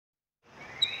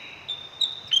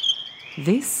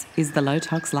This is the Low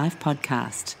Tox Life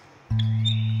podcast.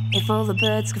 If all the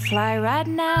birds could fly right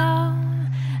now,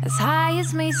 as high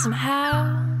as me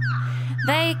somehow,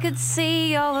 they could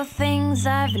see all the things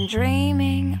I've been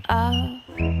dreaming of.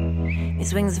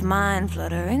 These wings of mine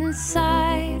flutter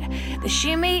inside, they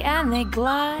shimmy and they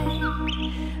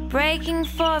glide, breaking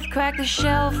forth, crack the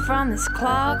shell from this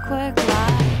clockwork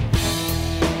life.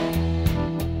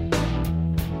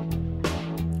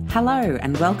 Hello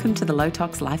and welcome to the Low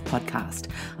Tox Life podcast.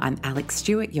 I'm Alex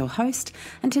Stewart, your host,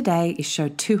 and today is show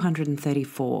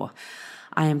 234.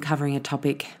 I am covering a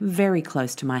topic very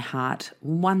close to my heart,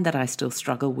 one that I still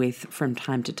struggle with from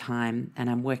time to time, and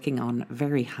I'm working on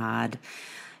very hard.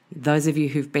 Those of you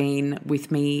who've been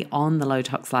with me on the Low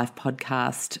Tox Life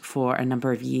podcast for a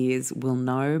number of years will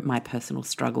know my personal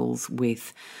struggles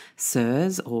with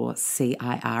CIRS or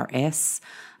CIRS,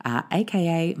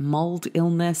 aka mold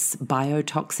illness,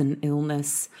 biotoxin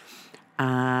illness,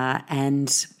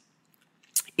 and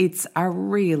it's a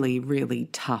really, really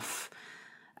tough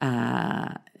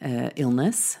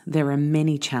illness. There are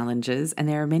many challenges and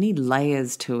there are many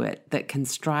layers to it that can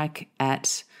strike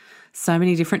at so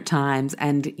many different times,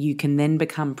 and you can then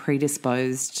become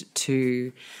predisposed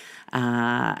to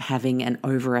having an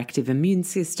overactive immune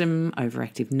system,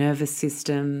 overactive nervous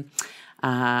system,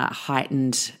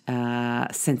 heightened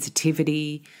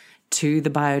sensitivity to the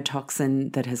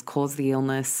biotoxin that has caused the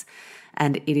illness.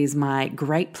 And it is my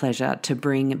great pleasure to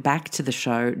bring back to the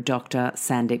show Dr.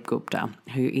 Sandeep Gupta,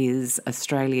 who is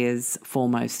Australia's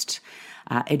foremost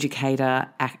educator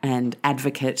and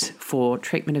advocate for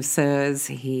treatment of CIRS.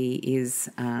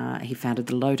 He founded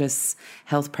the Lotus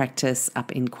Health Practice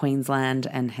up in Queensland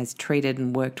and has treated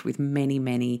and worked with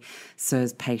many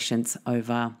CIRS patients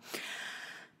over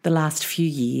the last few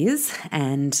years,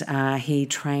 and he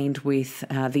trained with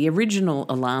the original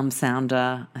alarm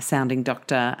sounding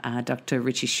doctor, Dr.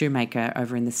 Richie Shoemaker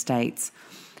over in the States,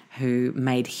 who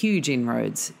made huge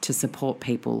inroads to support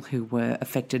people who were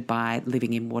affected by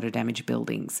living in water-damaged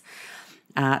buildings.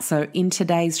 So in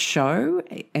today's show,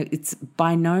 it's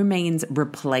by no means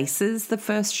replaces the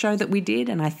first show that we did,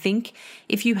 and I think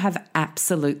if you have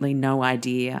absolutely no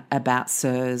idea about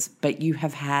CIRS, but you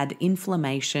have had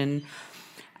inflammation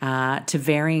to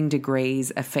varying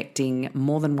degrees affecting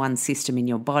more than one system in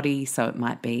your body. So it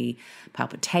might be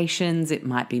palpitations, it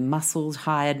might be muscle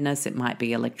tiredness, it might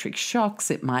be electric shocks,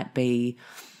 it might be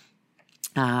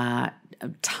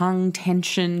tongue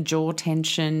tension, jaw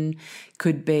tension,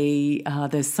 could be,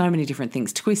 there's so many different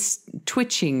things,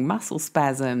 twitching, muscle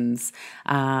spasms,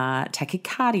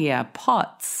 tachycardia,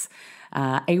 POTS,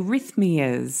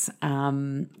 arrhythmias,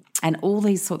 and all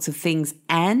these sorts of things.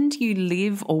 And you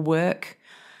live or work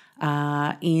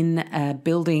in a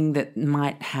building that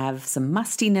might have some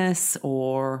mustiness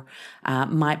or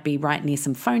might be right near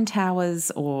some phone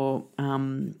towers or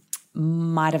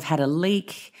might have had a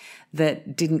leak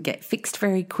that didn't get fixed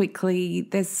very quickly.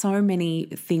 There's so many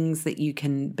things that you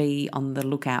can be on the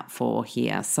lookout for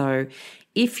here. So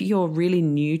if you're really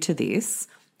new to this,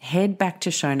 head back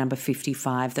to show number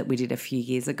 55 that we did a few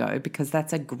years ago, because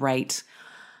that's a great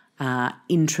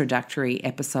introductory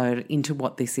episode into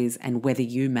what this is and whether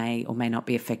you may or may not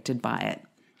be affected by it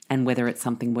and whether it's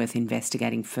something worth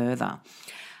investigating further.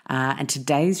 And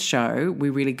today's show, we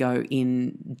really go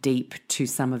in deep to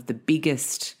some of the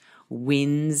biggest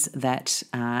wins that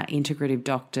integrative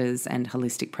doctors and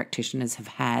holistic practitioners have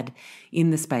had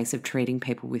in the space of treating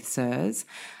people with CIRS.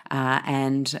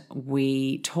 And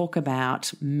we talk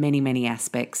about many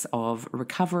aspects of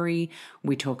recovery.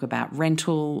 We talk about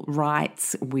rental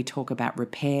rights. We talk about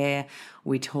repair.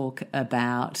 We talk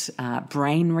about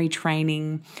brain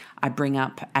retraining. I bring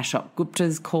up Ashok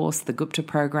Gupta's course, the Gupta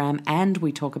program, and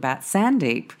we talk about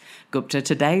Sandeep Gupta,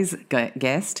 today's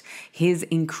guest, his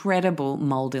incredible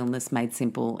Mold Illness Made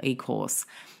Simple e-course.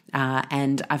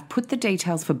 And I've put the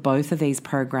details for both of these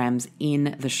programs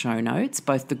in the show notes,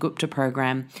 both the Gupta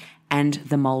program and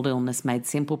the Mold Illness Made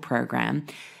Simple program,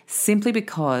 simply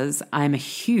because I'm a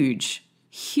huge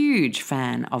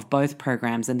fan of both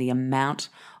programs and the amount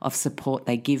of support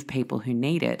they give people who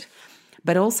need it,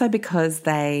 but also because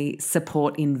they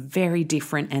support in very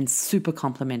different and super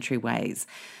complementary ways.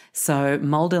 So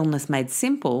Mold Illness Made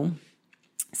Simple,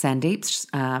 Sandeep's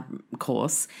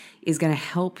course, is going to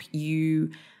help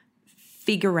you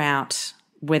figure out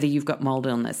whether you've got mold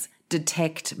illness,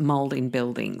 detect mold in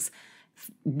buildings,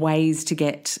 ways to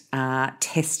get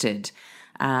tested,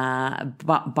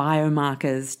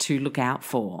 biomarkers to look out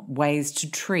for, ways to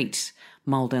treat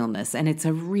mold illness. And it's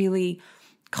a really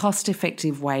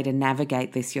cost-effective way to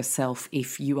navigate this yourself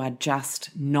if you are just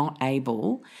not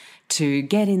able to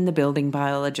get in the building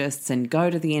biologists and go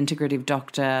to the integrative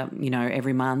doctor,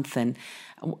 every month. And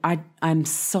I'm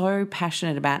so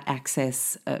passionate about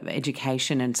access,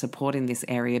 education and support in this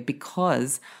area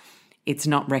because it's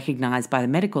not recognised by the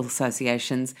medical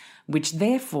associations, which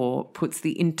therefore puts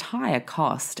the entire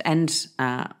cost and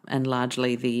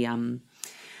largely the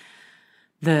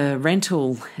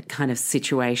rental kind of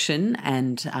situation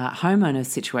and homeowner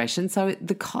situation. So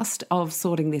the cost of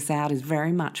sorting this out is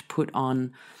very much put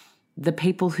on the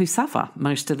people who suffer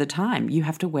most of the time. You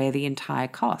have to wear the entire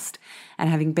cost. And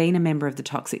having been a member of the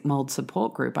Toxic Mold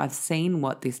Support Group, I've seen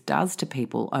what this does to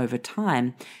people over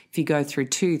time. If you go through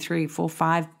 2, 3, 4,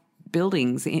 5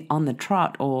 buildings on the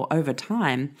trot or over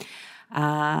time,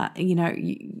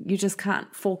 you just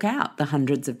can't fork out the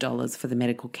hundreds of dollars for the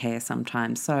medical care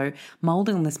sometimes. So Mold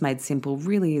Illness Made Simple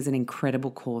really is an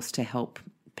incredible course to help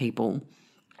people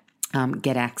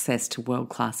get access to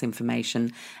world-class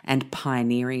information and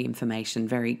pioneering information,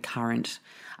 very current,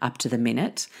 up to the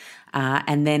minute.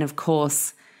 And then, of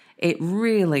course, it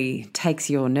really takes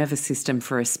your nervous system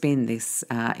for a spin, this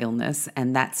illness,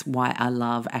 and that's why I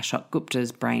love Ashok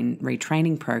Gupta's brain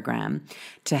retraining program,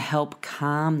 to help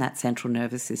calm that central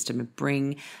nervous system and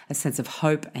bring a sense of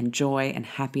hope and joy and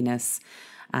happiness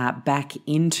back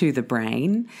into the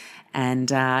brain and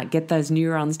get those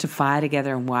neurons to fire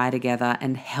together and wire together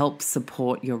and help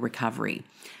support your recovery.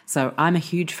 So I'm a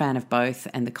huge fan of both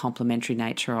and the complementary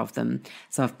nature of them.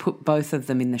 So I've put both of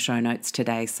them in the show notes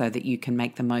today so that you can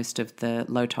make the most of the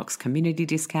Low Tox community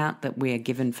discount that we are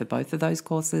given for both of those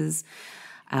courses,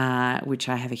 which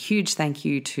I have a huge thank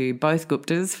you to both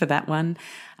Guptas for that one.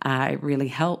 It really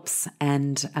helps.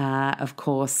 And of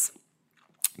course,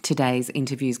 today's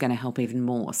interview is going to help even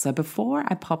more. So before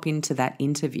I pop into that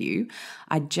interview,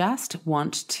 I just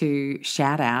want to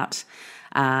shout out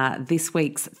this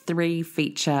week's 3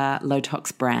 feature low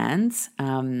tox brands.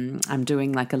 I'm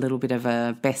doing like a little bit of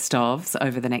a best ofs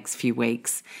over the next few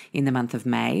weeks in the month of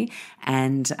May,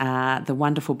 and the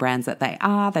wonderful brands that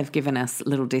they've given us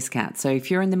little discounts. So if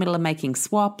you're in the middle of making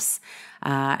swaps,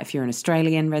 if you're an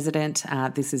Australian resident,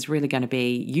 this is really going to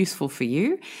be useful for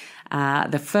you.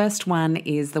 The first one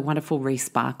is the wonderful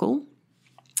Resparkle,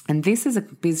 and this is a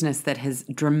business that has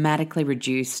dramatically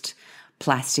reduced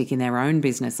plastic in their own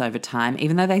business over time.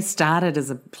 Even though they started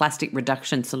as a plastic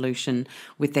reduction solution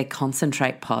with their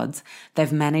concentrate pods,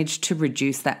 they've managed to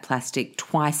reduce that plastic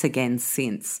twice again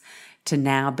since, to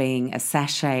now being a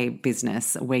sachet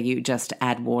business where you just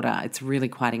add water. It's really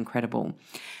quite incredible.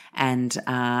 And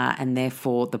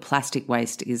therefore the plastic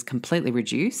waste is completely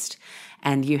reduced,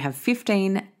 and you have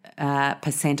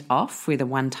 15% off with a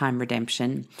one-time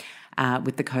redemption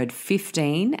with the code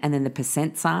 15 and then the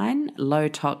percent sign, Low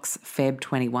Tox Feb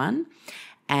 21.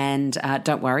 And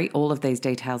don't worry, all of these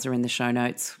details are in the show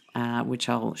notes, which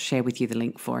I'll share with you the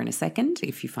link for in a second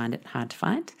if you find it hard to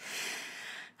find.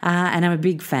 And I'm a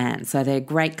big fan. So they're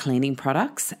great cleaning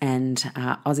products and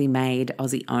Aussie made,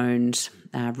 Aussie owned,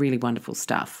 really wonderful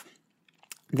stuff.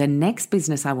 The next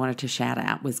business I wanted to shout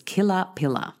out was Killer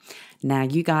Pillar. Now,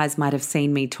 you guys might have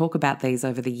seen me talk about these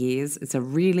over the years. It's a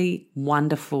really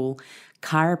wonderful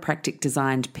chiropractic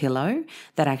designed pillow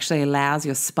that actually allows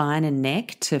your spine and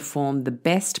neck to form the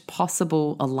best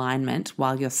possible alignment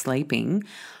while you're sleeping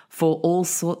for all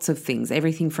sorts of things,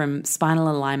 everything from spinal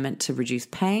alignment to reduce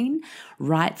pain,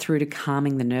 right through to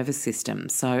calming the nervous system.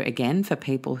 So again, for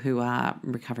people who are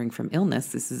recovering from illness,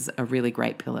 this is a really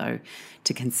great pillow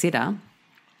to consider.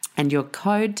 And your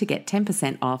code to get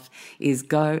 10% off is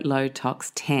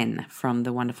GOLOWTOX10 from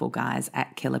the wonderful guys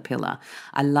at Killer Pillar.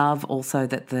 I love also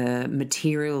that the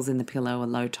materials in the pillow are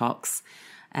low tox,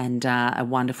 and a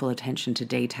wonderful attention to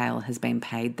detail has been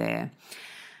paid there.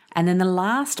 And then the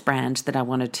last brand that I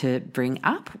wanted to bring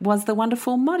up was the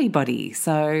wonderful Modibody.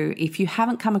 So if you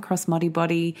haven't come across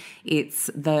Modibody, it's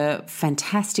the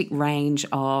fantastic range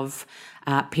of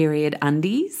period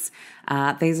undies.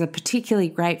 These are particularly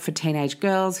great for teenage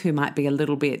girls who might be a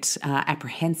little bit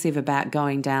apprehensive about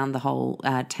going down the whole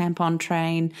tampon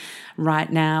train right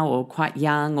now, or quite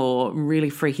young, or really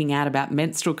freaking out about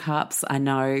menstrual cups. I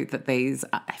know that these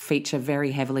feature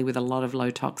very heavily with a lot of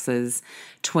low toxes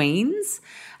tweens.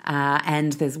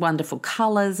 And there's wonderful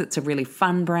colours. It's a really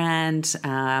fun brand,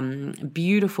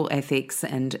 beautiful ethics,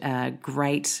 and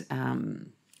great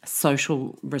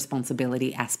social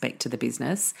responsibility aspect to the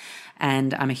business,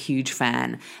 and I'm a huge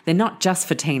fan. They're not just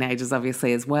for teenagers,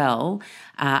 obviously, as well.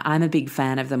 I'm a big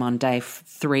fan of them on days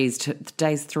 3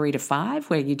 to 5,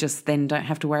 where you just then don't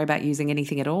have to worry about using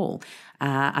anything at all.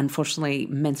 Unfortunately,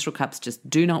 menstrual cups just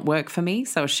do not work for me,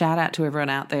 so a shout out to everyone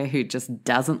out there who just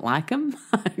doesn't like them.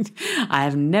 I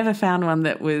have never found one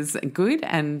that was good,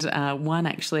 and one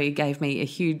actually gave me a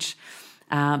huge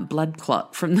blood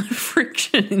clot from the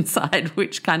friction inside,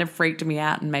 which kind of freaked me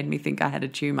out and made me think I had a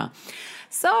tumour.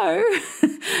 So,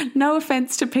 no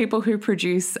offence to people who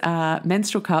produce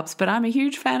menstrual cups, but I'm a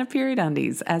huge fan of period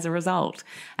undies as a result.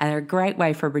 And they're a great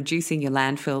way for reducing your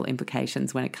landfill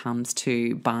implications when it comes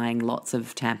to buying lots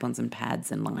of tampons and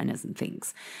pads and liners and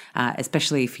things,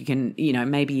 especially if you can,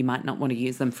 maybe you might not want to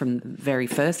use them from the very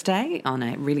first day on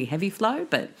a really heavy flow,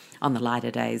 but on the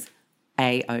lighter days,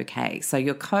 A-OK. So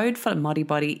your code for Modi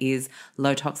Body is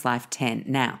LowToxLife10.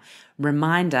 Now,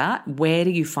 reminder, where do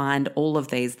you find all of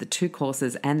these, the 2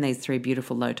 courses and these 3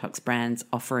 beautiful Low Tox brands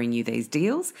offering you these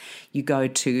deals? You go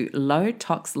to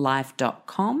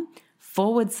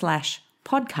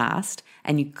lowtoxlife.com/podcast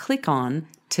and you click on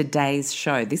today's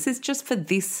show. This is just for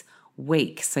this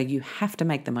week, so you have to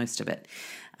make the most of it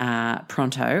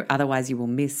pronto, otherwise you will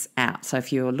miss out. So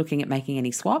if you're looking at making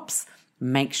any swaps,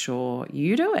 make sure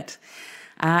you do it.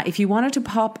 If you wanted to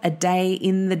pop a day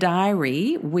in the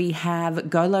diary, we have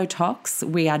Go Low Tox.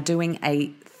 We are doing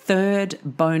a 3rd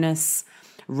bonus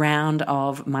round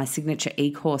of my signature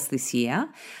e-course this year.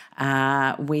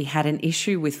 We had an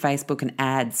issue with Facebook and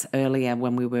ads earlier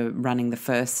when we were running the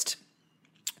first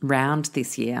round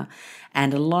this year,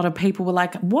 and a lot of people were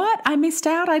like, what? I missed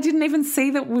out. I didn't even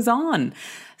see that was on.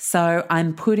 So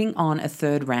I'm putting on a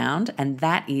 3rd round, and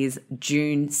that is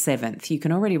June 7th. You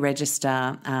can already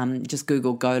register. Just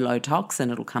Google Go Low Tox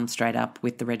and it'll come straight up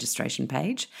with the registration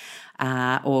page,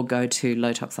 or go to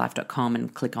lowtoxlife.com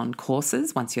and click on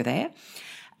courses once you're there.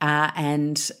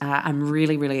 And I'm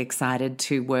really, really excited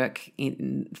to work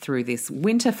through this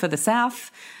winter for the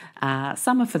South,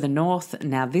 summer for the North.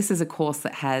 Now, this is a course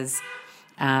that has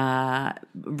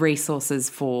resources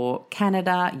for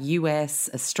Canada, US,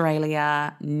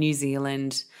 Australia, New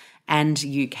Zealand, and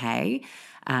UK,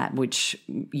 which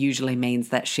usually means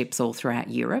that ships all throughout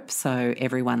Europe. So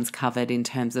everyone's covered in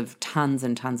terms of tons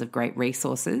and tons of great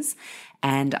resources.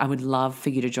 And I would love for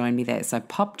you to join me there. So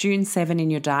pop June 7 in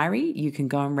your diary. You can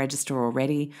go and register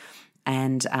already.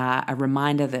 And a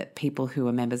reminder that people who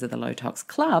are members of the Low Tox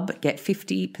Club get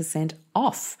 50%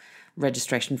 off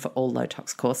registration for all Low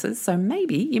Tox courses. So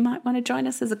maybe you might want to join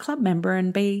us as a club member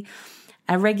and be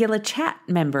a regular chat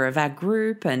member of our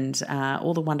group, and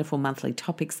all the wonderful monthly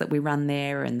topics that we run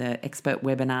there, and the expert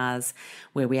webinars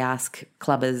where we ask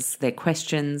clubbers their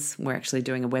questions. We're actually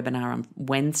doing a webinar on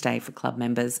Wednesday for club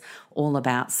members all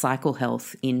about cycle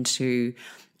health into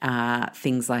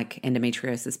things like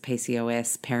endometriosis,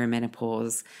 PCOS,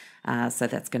 perimenopause. So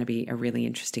that's going to be a really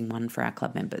interesting one for our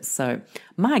club members. So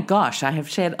my gosh, I have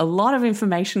shared a lot of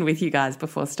information with you guys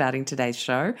before starting today's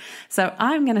show. So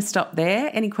I'm going to stop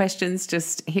there. Any questions,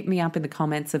 just hit me up in the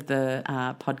comments of the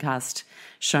podcast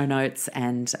show notes,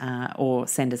 and or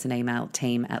send us an email,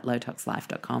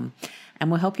 team@lowtoxlife.com,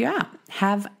 and we'll help you out.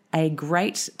 Have a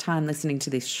great time listening to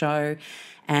this show.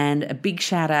 And a big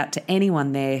shout out to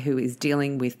anyone there who is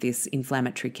dealing with this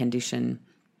inflammatory condition.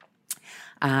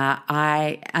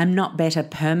 I am not better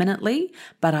permanently,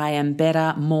 but I am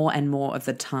better more and more of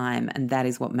the time, and that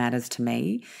is what matters to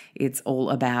me. It's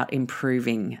all about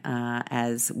improving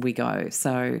as we go.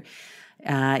 So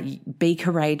be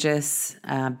courageous,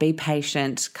 be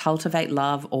patient, cultivate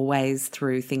love always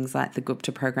through things like the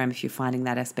Gupta program if you're finding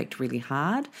that aspect really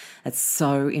hard. It's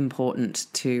so important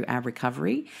to our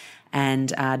recovery.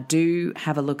 And do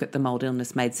have a look at the Mold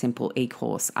Illness Made Simple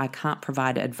e-course. I can't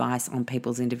provide advice on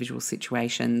people's individual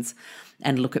situations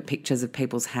and look at pictures of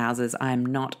people's houses. I am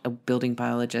not a building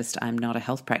biologist. I'm not a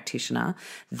health practitioner.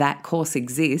 That course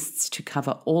exists to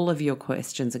cover all of your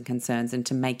questions and concerns and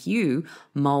to make you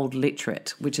mold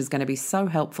literate, which is going to be so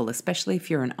helpful, especially if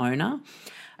you're an owner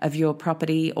of your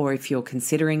property, or if you're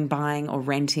considering buying or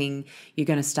renting. You're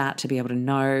going to start to be able to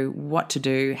know what to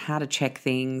do, how to check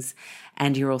things,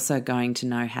 and you're also going to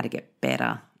know how to get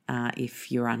better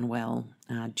if you're unwell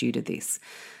due to this.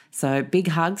 So big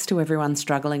hugs to everyone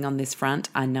struggling on this front.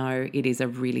 I know it is a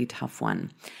really tough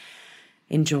one.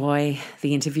 Enjoy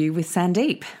the interview with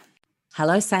Sandeep.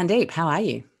 Hello, Sandeep. How are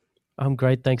you? I'm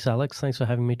great. Thanks, Alex. Thanks for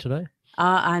having me today.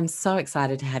 I'm so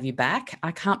excited to have you back.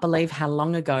 I can't believe how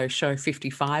long ago show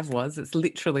 55 was. It's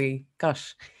literally,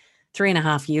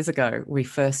 3.5 years ago we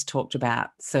first talked about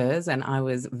CIRS, and I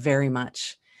was very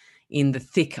much in the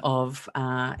thick of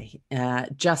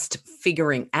just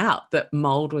figuring out that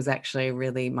mold was actually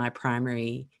really my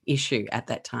primary issue at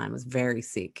that time. I was very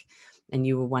sick, and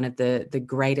you were one of the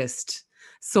greatest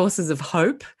sources of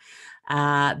hope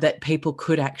that people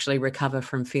could actually recover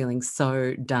from feeling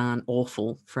so darn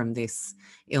awful from this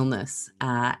illness.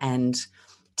 And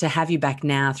to have you back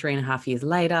now, 3.5 years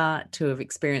later, to have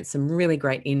experienced some really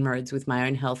great inroads with my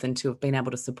own health and to have been able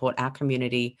to support our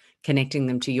community, connecting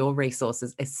them to your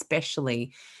resources,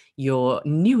 especially your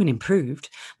new and improved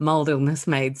Mold Illness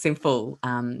Made Simple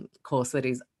course that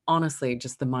is honestly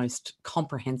just the most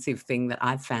comprehensive thing that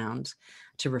I've found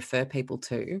to refer people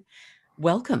to.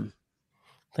 Welcome.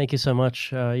 Thank you so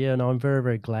much. I'm very,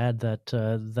 very glad that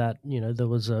there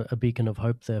was a beacon of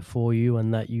hope there for you,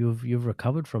 and that you've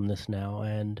recovered from this now.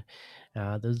 And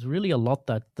there's really a lot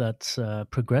that's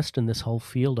progressed in this whole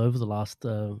field over the last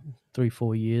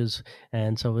 3-4 years,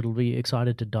 and so it'll be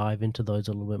excited to dive into those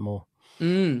a little bit more.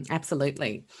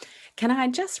 Absolutely. Can I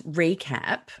just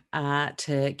recap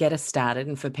to get us started,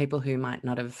 and for people who might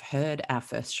not have heard our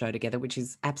first show together, which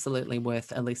is absolutely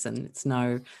worth a listen, it's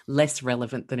no less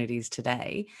relevant than it is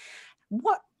today.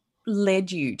 What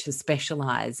led you to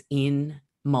specialise in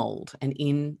mold and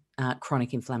in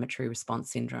chronic inflammatory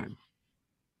response syndrome?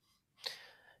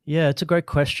 Yeah, it's a great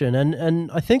question.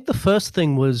 And I think the first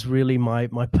thing was really my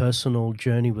personal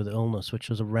journey with illness, which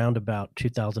was around about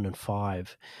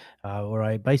 2005, where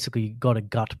I basically got a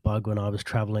gut bug when I was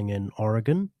traveling in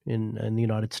Oregon in the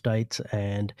United States,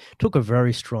 and took a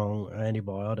very strong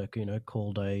antibiotic,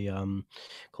 called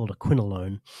a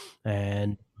quinolone,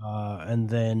 and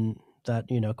then that,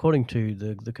 according to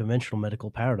the conventional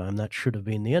medical paradigm, that should have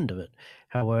been the end of it.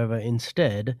 However,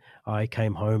 instead, I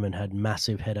came home and had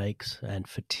massive headaches and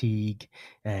fatigue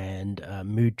and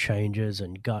mood changes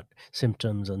and gut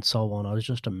symptoms and so on. I was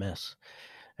just a mess.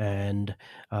 And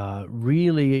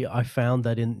really, I found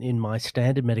that in my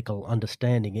standard medical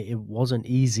understanding, it wasn't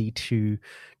easy to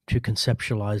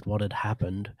conceptualize what had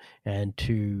happened and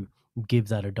to give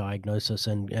that a diagnosis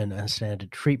and a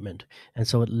standard treatment. And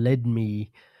so it led me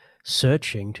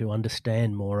searching to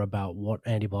understand more about what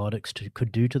antibiotics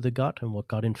could do to the gut, and what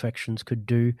gut infections could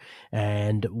do,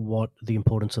 and what the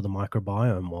importance of the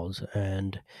microbiome was.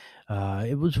 And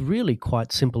it was really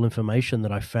quite simple information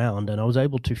that I found, and I was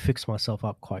able to fix myself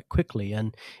up quite quickly.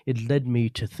 And it led me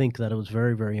to think that it was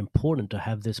very, very important to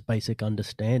have this basic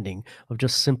understanding of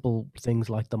just simple things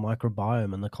like the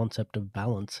microbiome and the concept of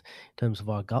balance in terms of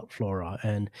our gut flora.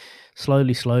 And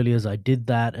slowly, as I did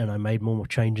that and I made more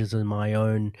changes in my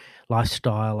own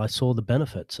lifestyle, I saw the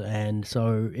benefits. And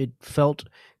so it felt,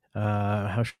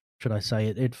 how should I say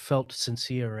it? It felt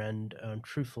sincere and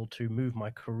truthful to move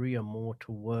my career more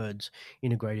towards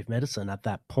integrative medicine at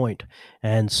that point.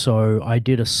 And so I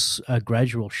did a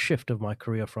gradual shift of my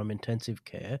career from intensive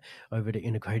care over to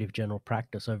integrative general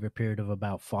practice over a period of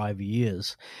about 5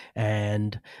 years,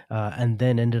 and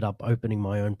then ended up opening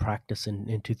my own practice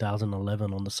in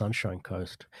 2011 on the Sunshine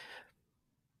Coast.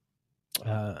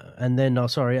 And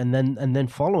then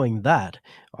following that,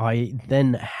 I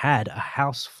then had a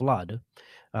house flood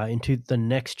into the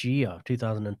next year,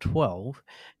 2012,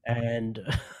 and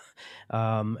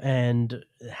and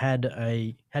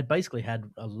had basically had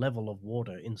a level of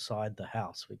water inside the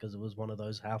house, because it was one of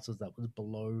those houses that was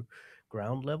below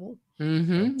ground level.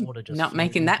 Water just Not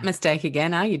making that mistake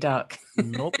again, are you, Doc?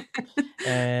 Nope.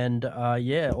 And I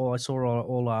saw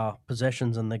all our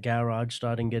possessions in the garage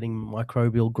starting getting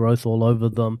microbial growth all over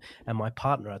them. And my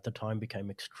partner at the time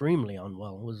became extremely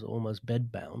unwell, was almost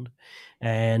bedbound.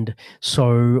 And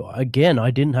so, again, I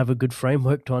didn't have a good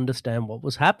framework to understand what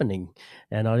was happening.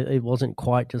 And it wasn't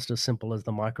quite just as simple as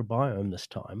the microbiome this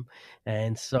time.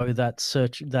 And so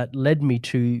that led me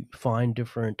to find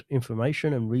different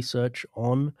information and research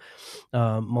on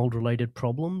mold-related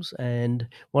problems. And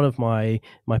one of my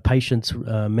patients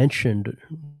mentioned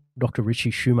Dr.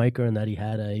 Richie Shoemaker, and that he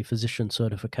had a physician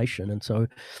certification. And so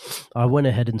I went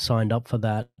ahead and signed up for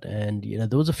that. And,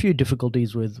 there was a few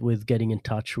difficulties with getting in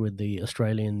touch with the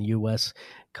Australian, US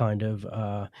kind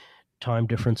of time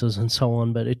differences and so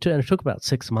on, but it took about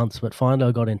 6 months. But finally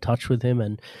I got in touch with him,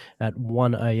 and at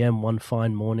 1 a.m. one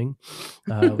fine morning,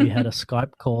 we had a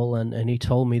Skype call, and he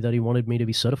told me that he wanted me to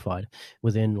be certified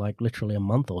within literally a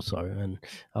month or so. And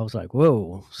I was like,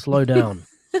 whoa, slow down.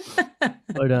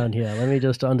 Slow down here. Let me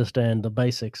just understand the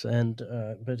basics. And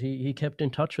but he kept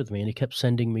in touch with me, and he kept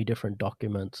sending me different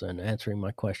documents and answering my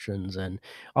questions, and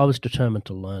I was determined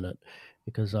to learn it.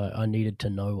 because I needed to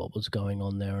know what was going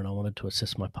on there, and I wanted to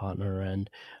assist my partner, and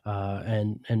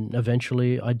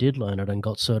eventually I did learn it and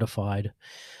got certified.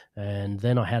 And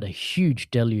then I had a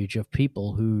huge deluge of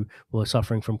people who were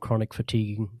suffering from chronic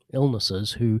fatigue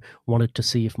illnesses who wanted to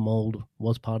see if mold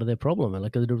was part of their problem. And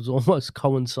like it was almost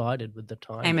coincided with the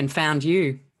time Came and found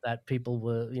you. that people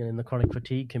were, in the chronic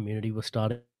fatigue community were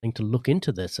starting to look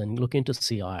into this and look into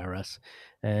CIRS.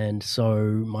 And so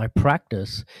my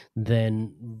practice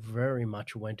then very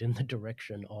much went in the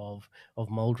direction of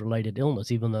mold related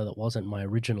illness, even though that wasn't my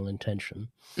original intention.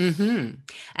 Mm-hmm.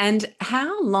 And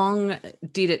how long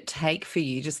did it take for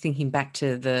you, just thinking back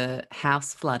to the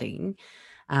house flooding?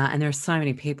 And there are so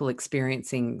many people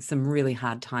experiencing some really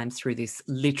hard times through this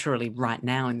literally right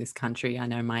now in this country. I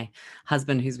know my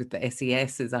husband, who's with the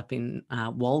SES, is up in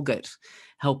Walgett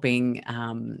helping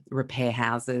repair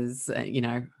houses,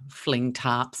 fling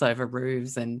tarps over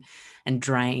roofs and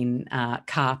drain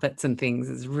carpets and things.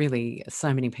 There's really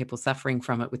so many people suffering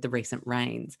from it with the recent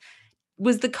rains.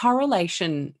 Was the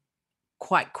correlation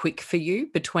quite quick for you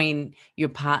between your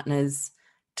partner's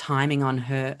timing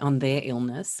on their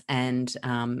illness and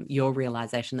your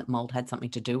realization that mold had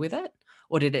something to do with it?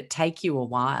 Or did it take you a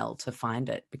while to find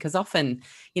it? Because often,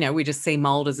 we just see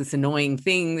mold as this annoying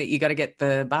thing that you got to get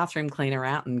the bathroom cleaner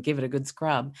out and give it a good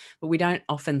scrub. But we don't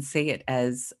often see it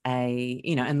as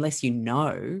unless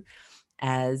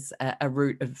as a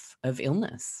root of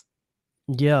illness.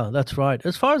 Yeah, that's right.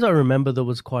 As far as I remember, there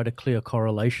was quite a clear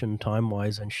correlation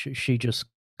time-wise, and she just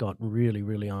got really,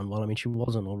 really unwell. I mean, she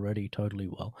wasn't already totally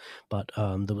well, but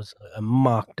there was a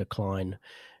marked decline,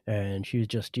 and she was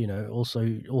just, also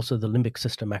the limbic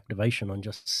system activation on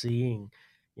just seeing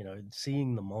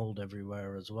the mold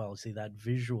everywhere as well. See that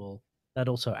visual that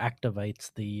also activates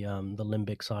the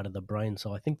limbic side of the brain.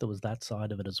 So I think there was that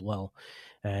side of it as well,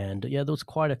 and yeah, there was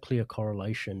quite a clear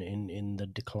correlation in the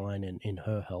decline in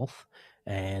her health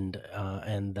and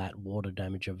that water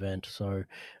damage event. So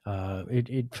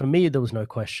it for me there was no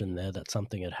question there that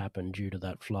something had happened due to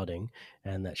that flooding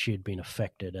and that she had been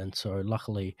affected. And so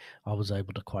luckily I was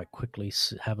able to quite quickly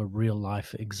have a real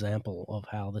life example of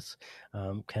how this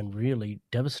can really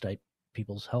devastate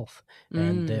people's health,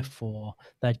 and Mm. therefore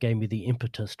that gave me the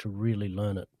impetus to really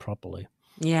learn it properly.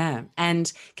 Yeah.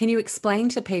 And can you explain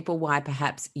to people why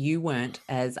perhaps you weren't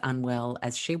as unwell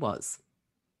as she was?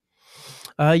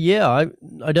 Yeah,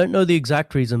 I don't know the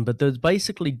exact reason, but there's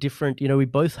basically different. We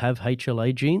both have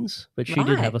HLA genes, but she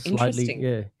did have Right. a slightly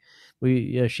Interesting.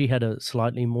 yeah. She had a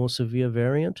slightly more severe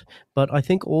variant, but I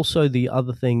think also the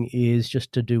other thing is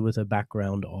just to do with a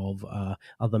background of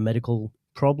other medical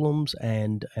problems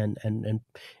and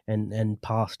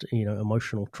past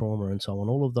emotional trauma and so on.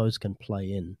 All of those can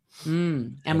play in,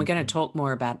 And we're going to and talk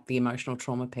more about the emotional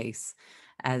trauma piece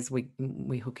as we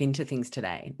hook into things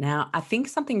today. Now, I think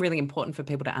something really important for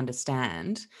people to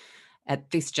understand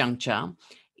at this juncture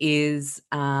is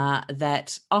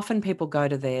that often people go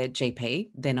to their GP,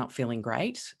 they're not feeling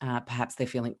great, perhaps they're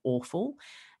feeling awful.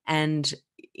 And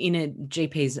in a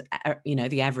GP's,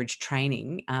 the average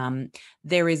training,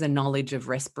 there is a knowledge of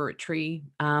respiratory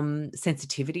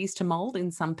sensitivities to mold in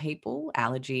some people,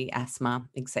 allergy, asthma,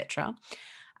 etc.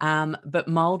 But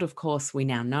mold, of course, we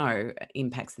now know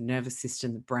impacts the nervous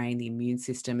system, the brain, the immune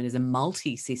system. It is a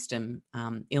multi-system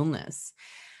illness.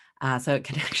 So it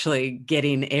can actually get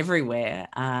in everywhere,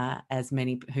 as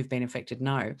many who've been affected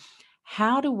know.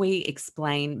 How do we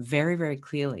explain very, very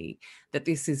clearly that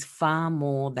this is far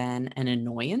more than an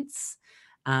annoyance?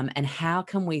 And how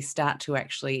can we start to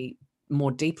actually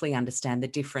more deeply understand the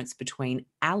difference between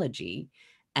allergy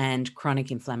and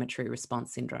chronic inflammatory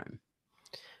response syndrome?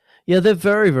 yeah, they're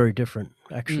very, very different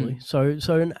actually. Mm,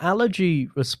 So an allergy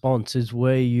response is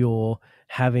where you're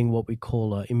having what we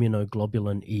call a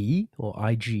immunoglobulin E or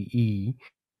IgE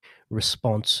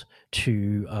response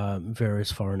to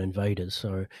various foreign invaders.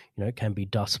 So, it can be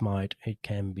dust mite, it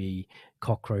can be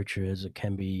cockroaches, it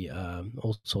can be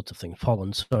all sorts of things,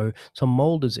 pollen. So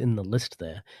mold is in the list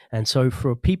there. And so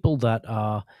for people that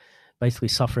are basically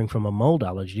suffering from a mold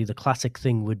allergy, the classic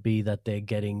thing would be that they're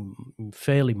getting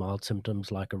fairly mild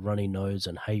symptoms like a runny nose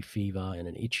and hay fever and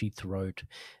an itchy throat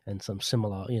and some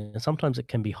similar, sometimes it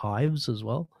can be hives as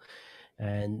well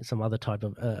and some other type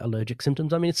of allergic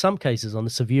symptoms. I mean, in some cases, on the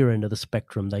severe end of the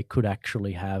spectrum, they could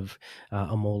actually have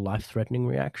a more life-threatening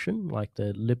reaction, like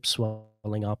the lip swelling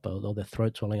swelling up, or their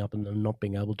throat swelling up and them not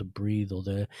being able to breathe, or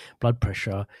their blood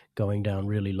pressure going down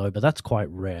really low, but that's quite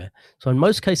rare. So in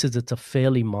most cases, it's a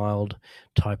fairly mild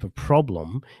type of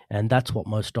problem, and that's what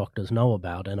most doctors know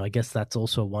about. And I guess that's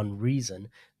also one reason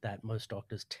that most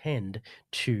doctors tend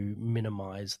to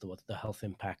minimize the health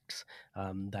impacts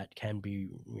that can be,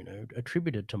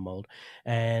 attributed to mold.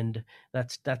 And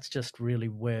that's just really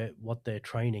what their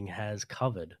training has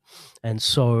covered. And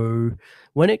so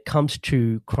when it comes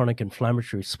to chronic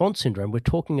inflammatory response syndrome, we're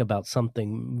talking about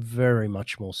something very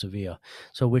much more severe.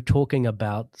 So we're talking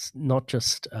about not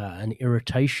just an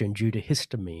irritation due to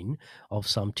histamine of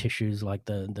some tissues like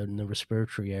the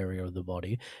respiratory area of the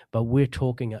body, but we're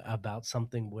talking about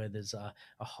something where there's a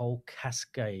whole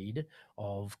cascade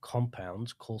of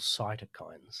compounds called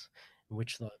cytokines, in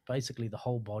which basically the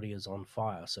whole body is on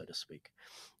fire, so to speak.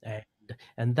 And,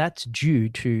 and that's due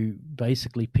to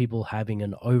basically people having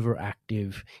an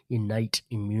overactive innate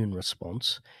immune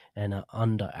response and an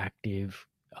underactive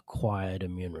acquired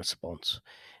immune response.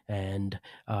 And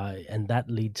that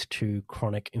leads to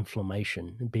chronic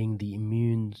inflammation, being the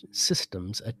immune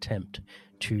system's attempt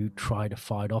to try to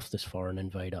fight off this foreign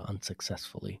invader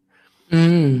unsuccessfully.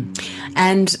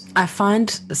 And I find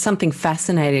something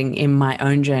fascinating in my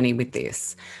own journey with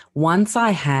this. Once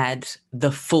I had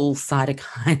the full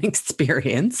cytokine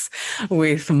experience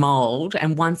with mold,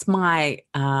 and once my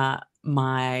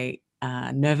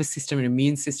nervous system and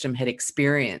immune system had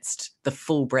experienced the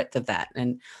full breadth of that,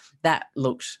 and that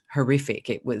looked horrific.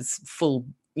 It was full,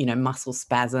 muscle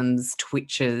spasms,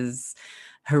 twitches,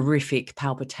 horrific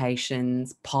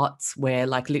palpitations, POTS, where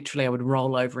like literally I would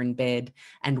roll over in bed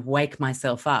and wake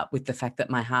myself up with the fact that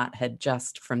my heart had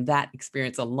just from that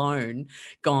experience alone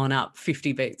gone up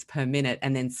 50 beats per minute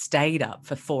and then stayed up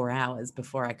for 4 hours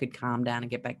before I could calm down and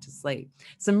get back to sleep.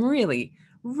 Some really,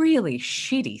 really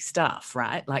shitty stuff,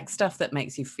 right? Like stuff that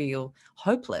makes you feel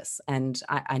hopeless. And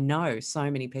I know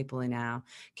so many people in our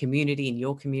community, in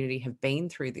your community, have been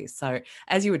through this. So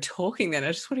as you were talking then, I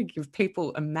just want to give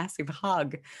people a massive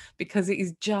hug because it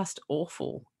is just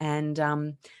awful. And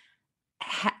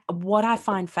what I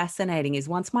find fascinating is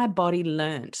once my body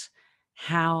learnt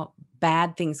how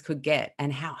bad things could get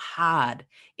and how hard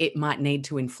it might need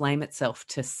to inflame itself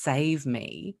to save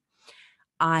me,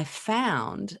 I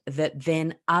found that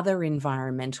then other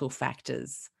environmental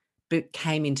factors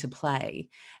came into play,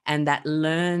 and that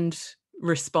learned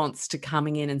response to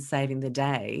coming in and saving the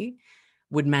day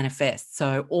would manifest.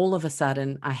 So all of a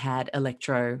sudden, I had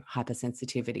electro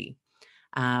hypersensitivity,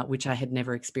 which I had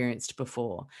never experienced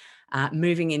before.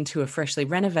 Moving into a freshly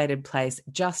renovated place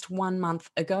just 1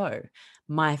 month ago,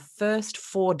 my first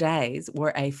 4 days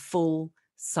were a full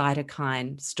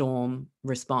cytokine storm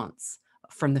response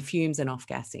from the fumes and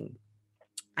off-gassing.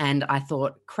 And I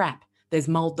thought, crap, there's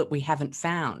mold that we haven't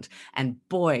found. And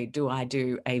boy, do I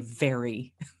do a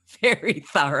very, very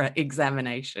thorough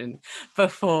examination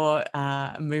before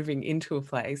moving into a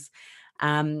place.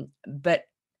 But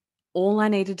all I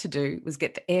needed to do was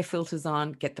get the air filters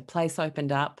on, get the place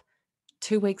opened up.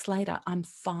 2 weeks later, I'm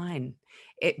fine.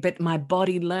 But my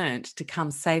body learnt to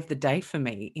come save the day for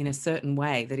me in a certain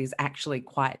way that is actually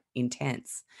quite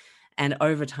intense. And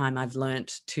over time, I've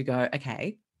learnt to go,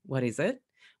 okay, what is it?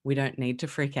 We don't need to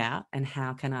freak out. And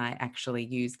how can I actually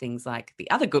use things like the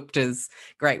other Gupta's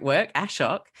great work,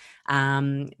 Ashok,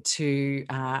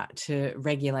 to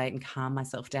regulate and calm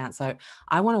myself down? So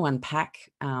I want to unpack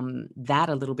that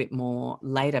a little bit more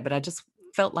later, but I just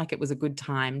felt like it was a good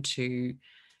time to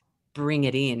bring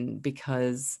it in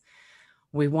because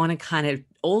we want to kind of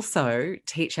also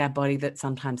teach our body that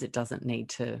sometimes it doesn't need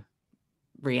to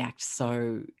react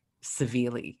so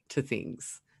severely to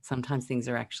things. Sometimes things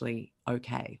are actually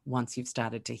okay once you've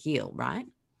started to heal, right?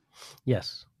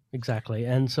 Yes, exactly.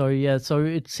 And so, yeah, so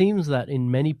it seems that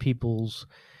in many people's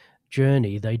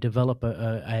journey, they develop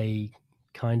a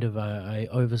kind of a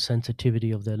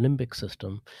oversensitivity of their limbic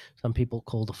system. Some people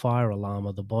call the fire alarm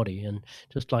of the body. And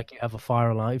just like you have a fire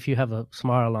alarm, if you have a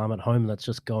fire alarm at home that's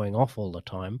just going off all the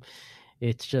time,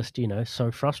 it's just,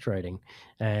 so frustrating.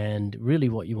 And really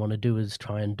what you want to do is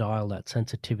try and dial that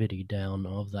sensitivity down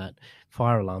of that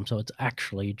fire alarm so it's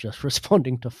actually just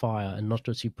responding to fire and not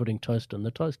just you putting toast in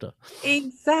the toaster.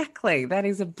 Exactly. That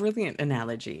is a brilliant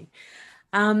analogy.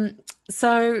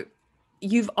 So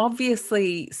you've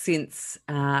obviously since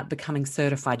becoming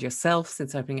certified yourself,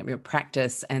 since opening up your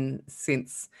practice, and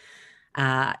since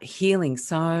healing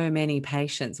so many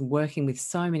patients, working with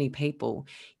so many people,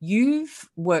 you've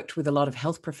worked with a lot of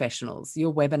health professionals.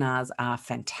 Your webinars are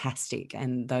fantastic,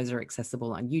 and those are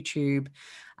accessible on YouTube,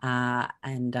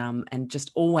 and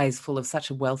just always full of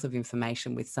such a wealth of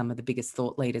information with some of the biggest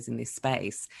thought leaders in this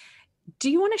space. Do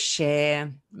you want to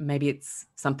share, maybe it's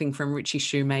something from Richie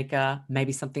Shoemaker,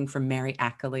 maybe something from Mary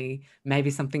Ackley, maybe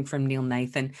something from Neil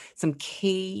Nathan, some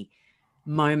key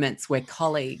moments where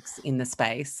colleagues in the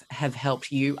space have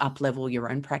helped you up-level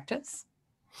your own practice?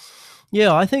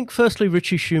 Yeah, I think firstly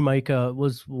Richie Shoemaker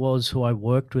was who I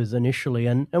worked with initially,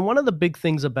 and one of the big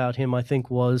things about him I think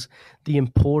was the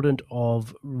importance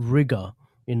of rigor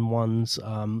in one's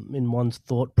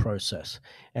thought process,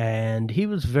 and he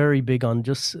was very big on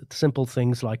just simple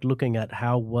things like looking at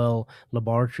how well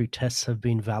laboratory tests have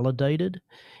been validated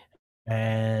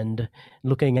and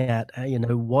looking at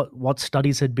what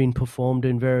studies had been performed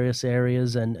in various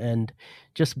areas and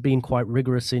just being quite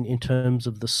rigorous in terms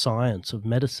of the science of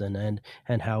medicine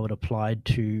and how it applied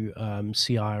to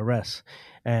CIRS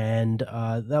and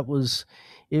that was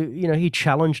he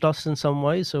challenged us in some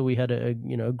ways. So we had a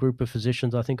group of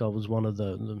physicians. I think I was one of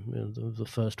the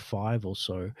first five or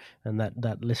so, and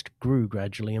that list grew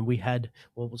gradually. And we had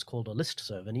what was called a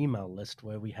listserv, an email list,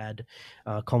 where we had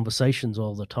conversations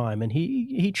all the time. And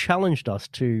he challenged us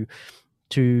to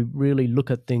really look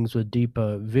at things with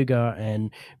deeper vigor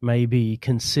and maybe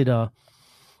consider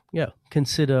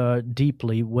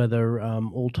deeply whether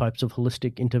all types of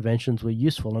holistic interventions were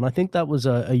useful. And I think that was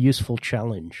a useful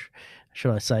challenge,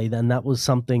 should I say. Then that was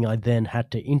something I then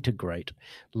had to integrate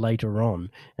later on.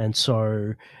 And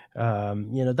so,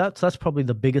 that's probably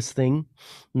the biggest thing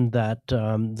that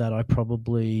I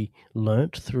probably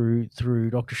learnt through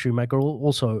Dr. Shoemaker.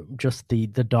 Also, just the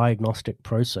diagnostic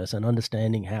process and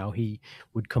understanding how he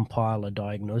would compile a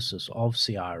diagnosis of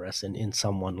CRS in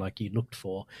someone, like he looked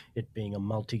for it being a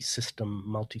multi-system,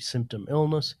 multi-symptom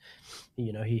illness.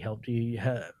 He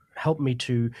helped me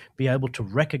to be able to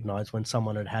recognize when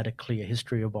someone had had a clear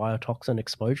history of biotoxin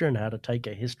exposure and how to take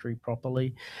a history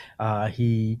properly.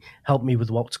 He helped me with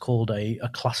what's called a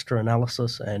cluster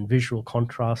analysis and visual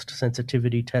contrast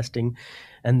sensitivity testing,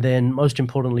 and then most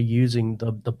importantly using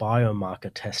the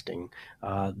biomarker testing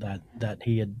that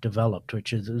he had developed,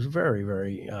 which is very,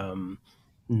 very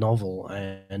novel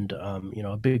and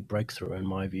a big breakthrough in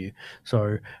my view.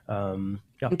 So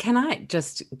yeah. And can I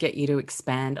just get you to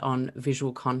expand on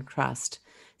visual contrast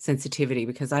sensitivity?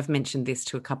 Because I've mentioned this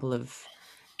to a couple of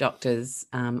doctors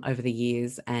over the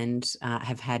years and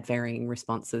have had varying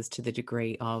responses to the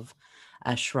degree of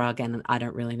a shrug, and I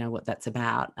don't really know what that's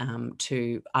about,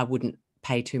 to I wouldn't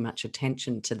pay too much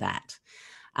attention to that.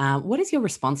 What is your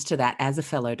response to that as a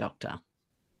fellow doctor?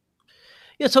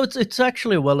 Yeah, so it's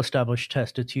actually a well-established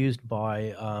test. It's used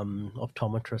by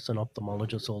optometrists and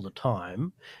ophthalmologists all the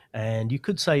time, and you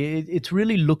could say it's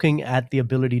really looking at the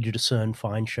ability to discern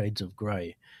fine shades of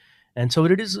grey. And so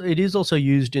it is also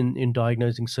used in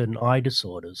diagnosing certain eye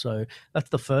disorders. So that's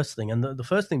the first thing. And the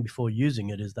first thing before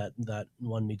using it is that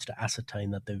one needs to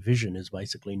ascertain that their vision is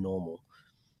basically normal.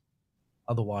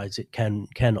 Otherwise, it can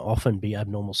often be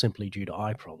abnormal simply due to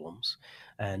eye problems,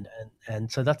 and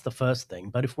so that's the first thing.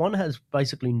 But if one has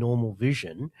basically normal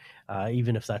vision,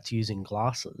 even if that's using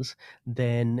glasses,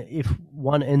 then if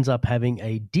one ends up having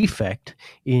a defect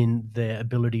in their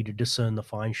ability to discern the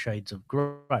fine shades of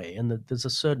grey, and there's a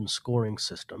certain scoring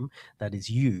system that is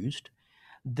used,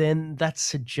 then that's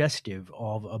suggestive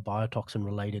of a biotoxin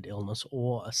related illness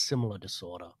or a similar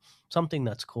disorder, something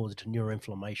that's caused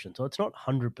neuroinflammation. So it's not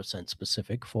 100%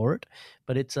 specific for it,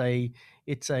 but it's a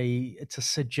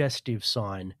suggestive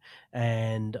sign.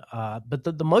 And but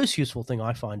the most useful thing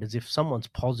I find is if someone's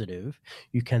positive,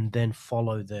 you can then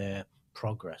follow their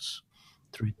progress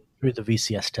through through the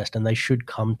VCS test, and they should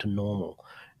come to normal.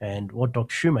 And what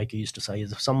Dr. Shoemaker used to say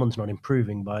is if someone's not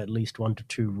improving by at least 1 to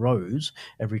 2 rows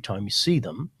every time you see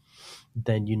them,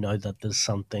 then you know that there's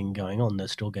something going on. They're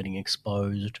still getting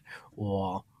exposed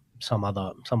or some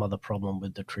other problem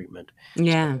with the treatment. So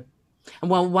Yeah.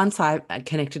 Well, once I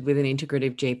connected with an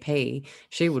integrative GP,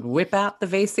 she would whip out the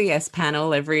VCS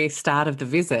panel every start of the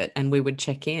visit, and we would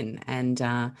check in, and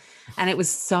it was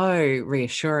so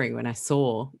reassuring when I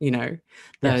saw, yes, yeah,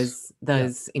 those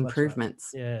that's right.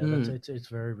 improvements. Yeah, that's Mm. it's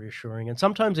very reassuring. And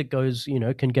sometimes it goes,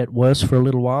 can get worse for a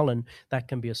little while, and that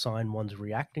can be a sign one's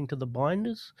reacting to the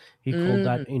binders. He called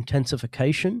that Mm.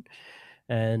 intensification.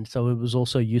 And so it was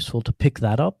also useful to pick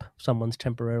that up. Someone's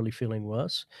temporarily feeling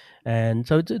worse, and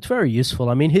so it's very useful.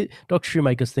 I mean, Dr.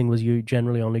 Shoemaker's thing was you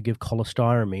generally only give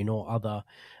cholestyramine or other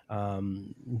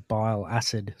bile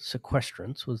acid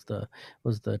sequestrants was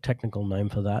the technical name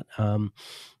for that,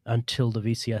 until the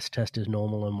VCS test is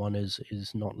normal and one is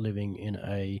not living in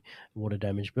a water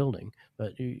damaged building.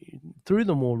 But through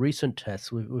the more recent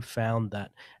tests, we've found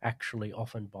that actually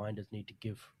often binders need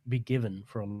to be given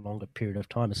for a longer period of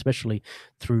time, especially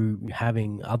through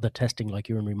having other testing like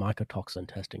urinary mycotoxin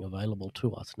testing available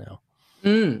to us now.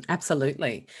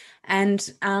 Absolutely.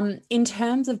 And in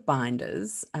terms of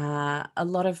binders, a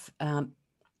lot of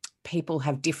people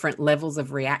have different levels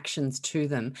of reactions to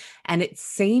them. And it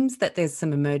seems that there's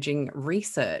some emerging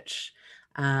research.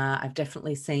 I've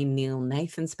definitely seen Neil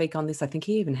Nathan speak on this. I think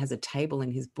he even has a table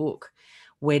in his book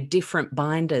where different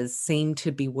binders seem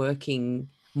to be working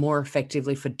more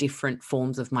effectively for different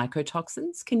forms of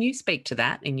mycotoxins. Can you speak to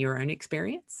that in your own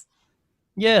experience?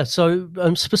 Yeah, so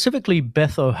specifically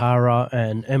Beth O'Hara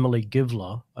and Emily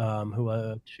Givler, who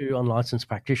are two unlicensed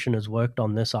practitioners, worked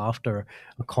on this after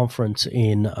a conference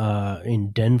in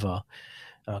Denver,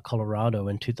 Colorado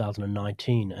in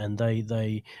 2019, and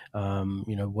they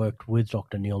worked with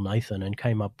Dr. Neil Nathan and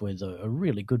came up with a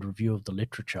really good review of the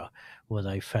literature, where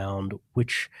they found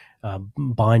which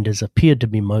binders appeared to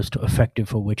be most effective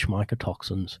for which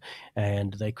mycotoxins,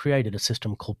 and they created a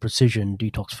system called precision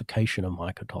detoxification of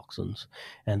mycotoxins,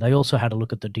 and they also had a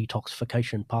look at the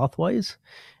detoxification pathways.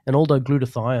 And although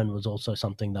glutathione was also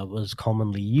something that was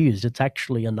commonly used, it's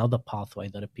actually another pathway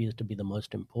that appears to be the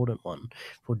most important one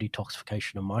for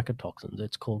detoxification of mycotoxins.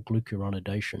 It's called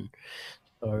glucuronidation.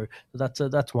 So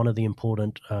that's one of the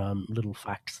important little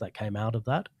facts that came out of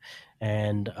that.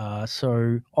 And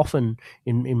so often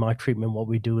in my treatment, what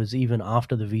we do is even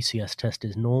after the VCS test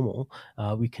is normal,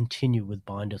 we continue with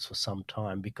binders for some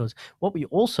time, because what we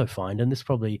also find, and this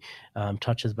probably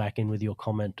touches back in with your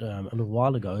comment a little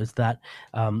while ago, is that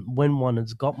when one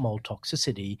has got mold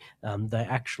toxicity, they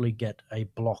actually get a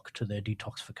block to their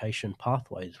detoxification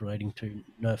pathways relating to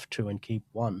NERF2 and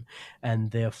KEAP1, and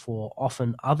therefore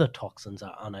often other toxins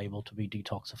are unable to be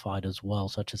detoxified as well,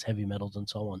 such as heavy metals and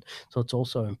so on. So it's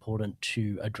also important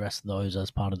to address those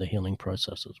as part of the healing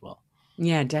process as well.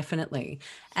 Yeah, definitely.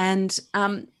 And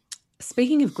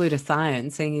speaking of glutathione,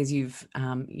 seeing as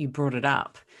you brought it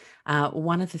up,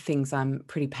 one of the things I'm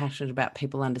pretty passionate about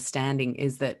people understanding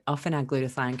is that often our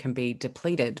glutathione can be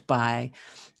depleted by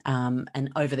an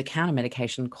over-the-counter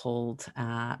medication called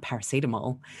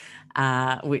paracetamol,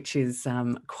 which is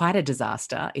quite a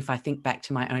disaster. If I think back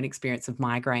to my own experience of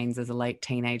migraines as a late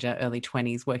teenager, early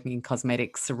 20s, working in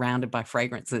cosmetics, surrounded by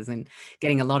fragrances and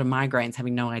getting a lot of migraines,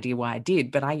 having no idea why I did,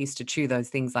 but I used to chew those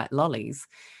things like lollies.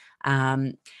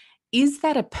 Um, is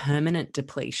that a permanent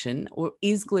depletion, or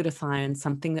is glutathione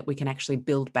something that we can actually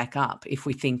build back up if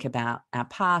we think about our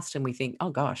past and we think,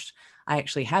 oh gosh, I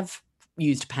actually have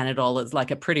used Panadol as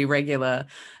like a pretty regular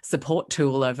support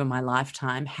tool over my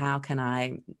lifetime. How can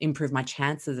I improve my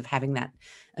chances of having that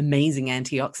amazing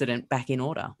antioxidant back in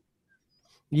order?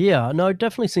 Yeah, no, it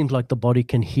definitely seems like the body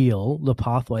can heal the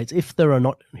pathways if there are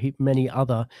not many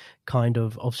other kind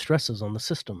of stressors on the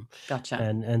system. Gotcha.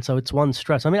 And so it's one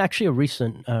stress. I mean, actually, a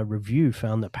recent review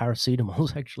found that paracetamol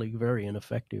is actually very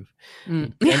ineffective.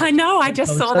 Mm. Yeah, I know. I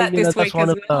just saw So, that this that's week one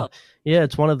as of the, well. yeah,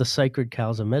 it's one of the sacred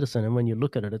cows of medicine. And when you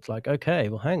look at it, it's like, okay,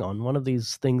 well, hang on, one of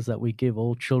these things that we give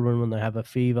all children when they have a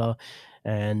fever,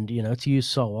 and it's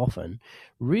used so often,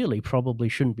 really probably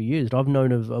shouldn't be used. I've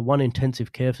known of one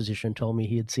intensive care physician told me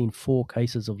he had seen 4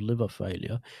 cases of liver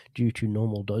failure due to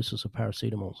normal doses of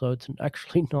paracetamol. So it's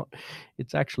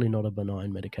actually not a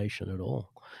benign medication at all.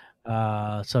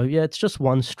 So yeah, it's just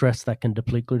one stress that can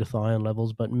deplete glutathione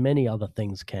levels, but many other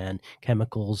things can: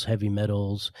 chemicals, heavy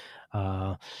metals,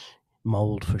 uh,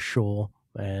 mold for sure,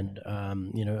 and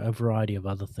a variety of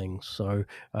other things. So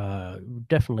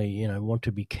definitely, want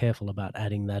to be careful about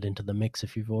adding that into the mix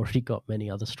if you've already got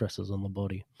many other stresses on the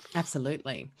body.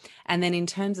 Absolutely. And then in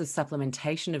terms of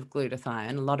supplementation of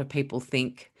glutathione, a lot of people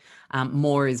think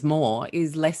more is more.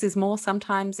 Is less is more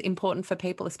sometimes important for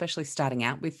people, especially starting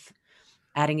out with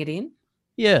adding it in?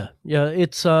 Yeah, yeah,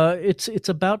 it's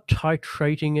about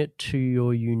titrating it to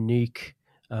your unique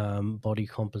body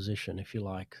composition, if you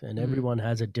like, and Mm, everyone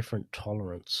has a different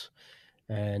tolerance.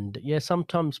 And yeah,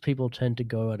 sometimes people tend to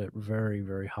go at it very,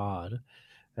 very hard,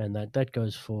 and that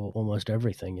goes for almost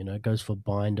everything. It goes for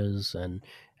binders and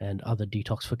other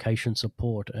detoxification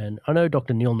support. And I know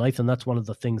Dr. Neil Nathan, that's one of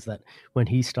the things that when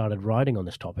he started writing on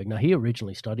this topic. Now, he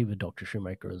originally studied with Dr.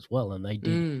 Shoemaker as well, and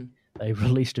mm. they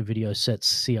released a video set,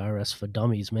 CIRS for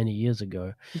Dummies, many years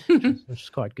ago, which is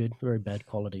quite good. Very bad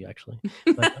quality, actually.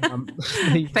 But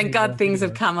Thank God things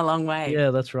have video. come a long way.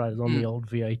 Yeah, that's right. It's on the Mm, old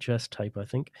VHS tape, I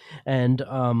think. And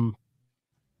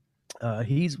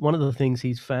he's one of the things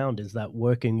he's found is that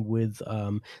working with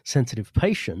sensitive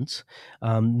patients,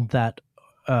 that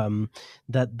um,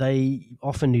 that they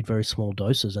often need very small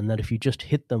doses, and that if you just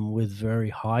hit them with very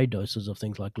high doses of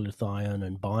things like glutathione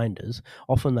and binders,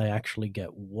 often they actually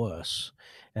get worse.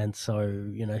 And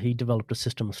so, he developed a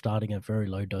system of starting at very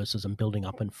low doses and building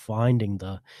up and finding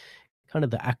the kind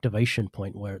of the activation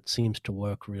point where it seems to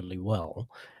work really well,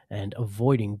 and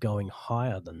avoiding going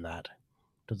higher than that.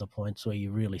 to the points where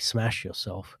you really smash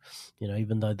yourself.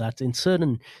 Even though that's in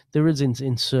certain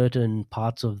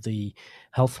parts of the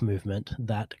health movement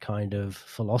that kind of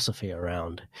philosophy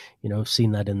around. I've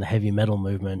seen that in the heavy metal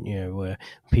movement, where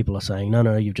people are saying,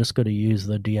 no, you've just got to use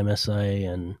the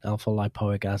DMSA and alpha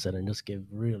lipoic acid and just give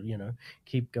real,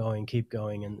 keep going,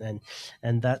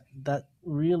 and that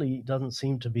really doesn't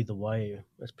seem to be the way,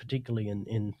 particularly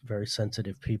in very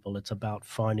sensitive people. It's about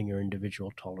finding your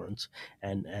individual tolerance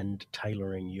and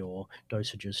tailoring your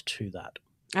dosages to that.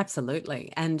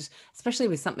 Absolutely. And especially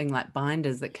with something like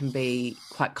binders that can be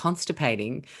quite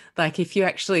constipating, like if you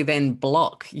actually then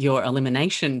block your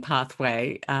elimination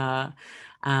pathway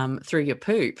through your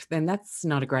poop, then that's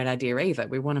not a great idea either.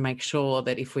 We want to make sure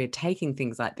that if we're taking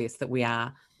things like this, that we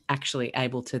are actually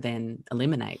able to then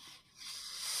eliminate.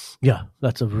 Yeah,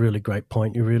 that's a really great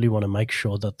point. You really want to make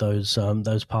sure that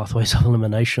those pathways of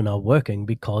elimination are working,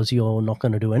 because you're not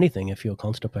going to do anything if you're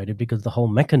constipated, because the whole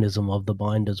mechanism of the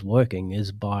binders working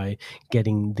is by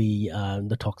getting the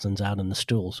toxins out in the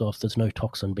stool. So if there's no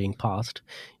toxin being passed,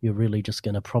 you're really just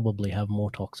going to probably have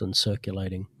more toxins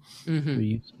circulating through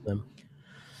use of them.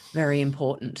 Very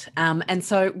important. And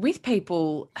so with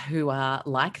people who are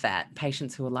like that,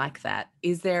 patients who are like that,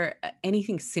 is there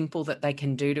anything simple that they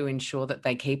can do to ensure that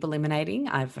they keep eliminating?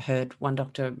 I've heard one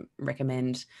doctor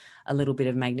recommend a little bit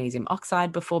of magnesium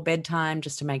oxide before bedtime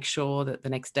just to make sure that the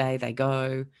next day they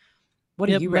go. What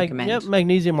do you recommend?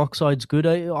 Magnesium oxide's good.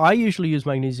 I usually use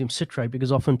magnesium citrate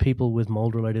because often people with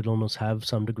mold-related illness have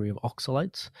some degree of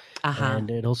oxalates, Uh-huh. and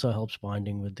it also helps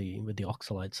binding with the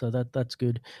oxalates. So that's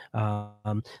good.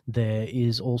 There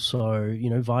is also,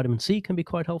 vitamin C can be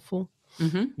quite helpful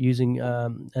Mm-hmm. using,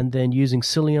 and then using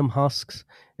psyllium husks,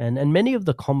 and many of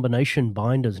the combination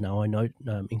binders now I know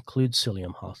include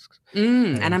psyllium husks,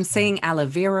 And and I'm so. seeing aloe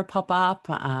vera pop up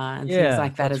and things Yeah,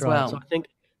 like that that's as right. So well.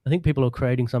 I think people who are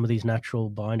creating some of these natural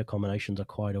binder combinations are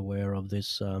quite aware of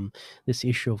this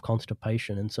issue of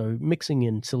constipation, and so mixing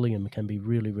in psyllium can be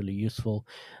really really useful.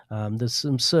 There's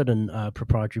some certain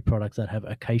proprietary products that have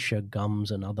acacia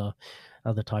gums and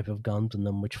other type of gums in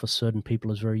them, which for certain people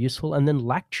is very useful. And then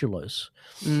lactulose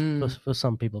Mm. for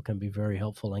some people can be very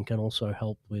helpful and can also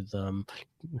help with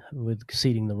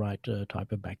seeding the right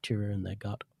type of bacteria in their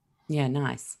gut. Yeah,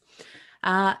 nice.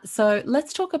 So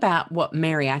let's talk about what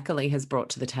Mary Ackley has brought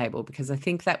to the table, because I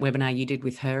think that webinar you did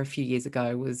with her a few years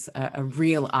ago was a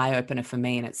real eye opener for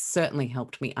me, and it certainly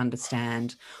helped me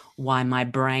understand why my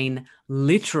brain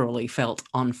literally felt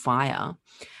on fire.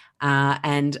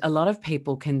 And a lot of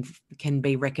people can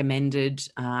be recommended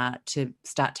to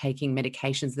start taking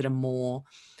medications that are more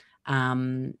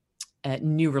um,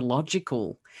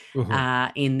 neurological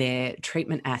Mhm. in their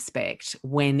treatment aspect,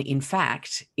 when in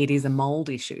fact it is a mold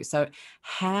issue. So,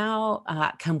 how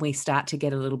can we start to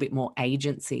get a little bit more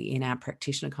agency in our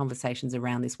practitioner conversations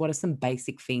around this? What are some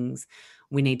basic things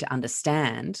we need to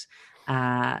understand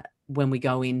when we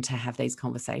go in to have these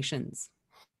conversations?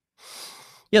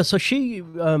 Yeah, so she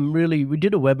we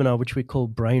did a webinar which we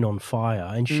called Brain on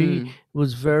Fire, and she Mm,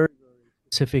 was very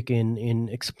specific in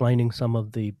explaining some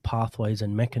of the pathways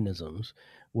and mechanisms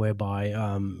whereby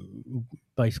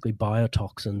basically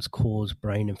biotoxins cause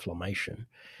brain inflammation.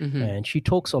 hmm And she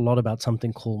talks a lot about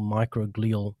something called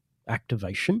microglial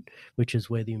activation, which is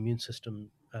where the immune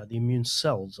system, the immune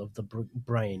cells of the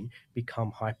brain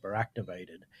become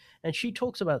hyperactivated. And she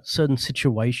talks about certain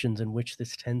situations in which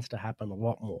this tends to happen a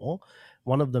lot more.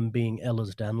 One of them being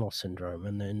Ehlers-Danlos syndrome,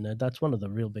 and then that's one of the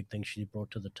real big things she brought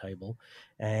to the table.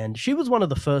 And she was one of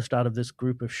the first out of this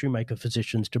group of Shoemaker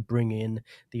physicians to bring in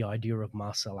the idea of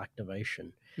mast cell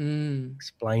activation, mm,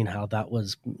 explain how that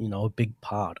was, a big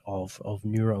part of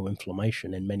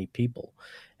neuroinflammation in many people,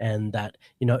 and that,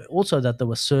 also that there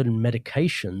were certain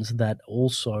medications that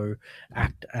also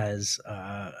act as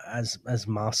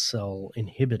mast cell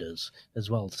inhibitors as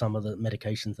well. Some of the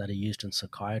medications that are used in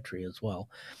psychiatry as well.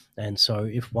 And so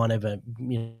if one ever,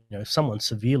 if someone's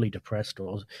severely depressed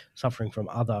or suffering from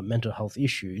other mental health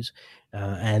issues,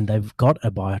 and they've got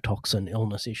a biotoxin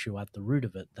illness issue at the root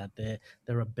of it, that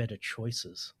there are better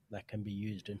choices that can be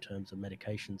used in terms of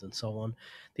medications and so on.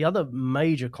 The other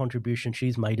major contribution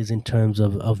she's made is in terms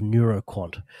of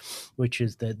neuroquant, which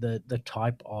is the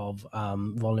type of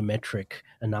volumetric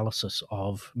analysis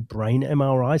of brain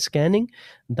MRI scanning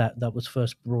that was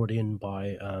first brought in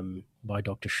by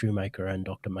Dr. Shoemaker and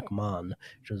Dr. McMahon,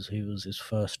 he was his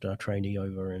first trainee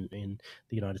over in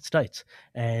the United States.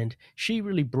 And she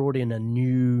really brought in a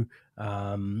new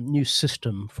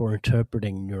system for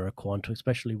interpreting neuroquant,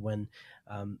 especially when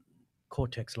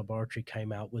Cortex Laboratory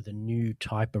came out with a new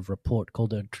type of report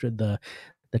called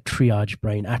the triage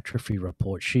brain atrophy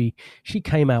report. She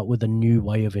came out with a new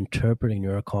way of interpreting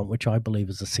neurocont, which I believe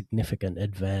is a significant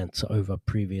advance over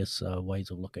previous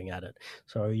ways of looking at it.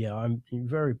 So yeah, I'm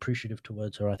very appreciative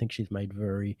towards her. I think she's made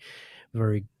very,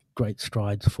 very great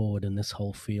strides forward in this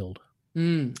whole field.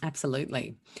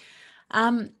 Absolutely.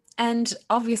 And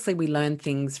obviously, we learn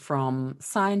things from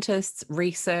scientists,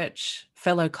 research,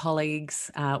 fellow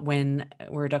colleagues when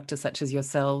we're a doctor such as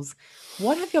yourselves.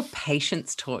 What have your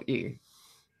patients taught you?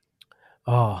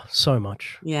 Oh, so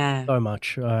much. Yeah. So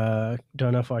much.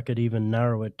 Don't know if I could even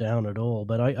narrow it down at all,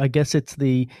 but I guess it's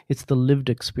the lived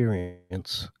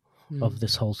experience of Mm.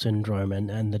 this whole syndrome,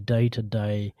 and the day to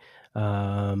day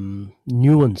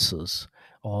nuances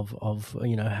of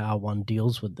how one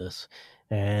deals with this,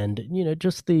 and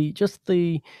just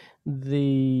the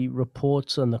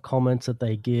reports and the comments that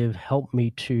they give help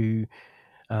me to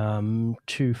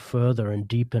further and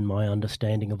deepen my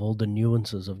understanding of all the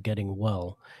nuances of getting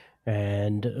well.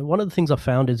 And one of the things I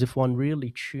found is if one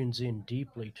really tunes in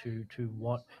deeply to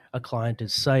what a client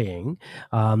is saying,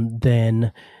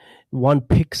 then one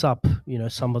picks up,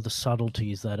 some of the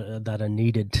subtleties that are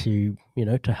needed to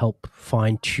help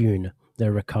fine tune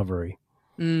their recovery.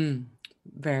 Mm.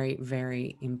 Very,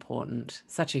 very important.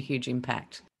 Such a huge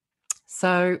impact.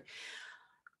 So,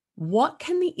 what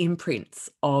can the imprints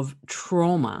of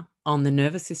trauma on the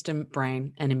nervous system,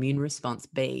 brain, and immune response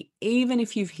be, even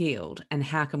if you've healed? And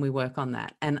how can we work on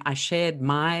that? And I shared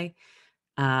my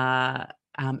uh,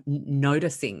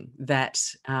 noticing that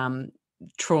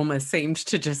trauma seemed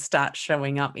to just start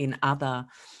showing up in other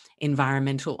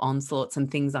environmental onslaughts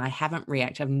and things I haven't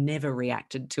reacted. I've never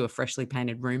reacted to a freshly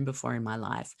painted room before in my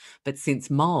life. But since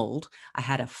mold, I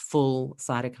had a full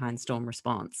cytokine storm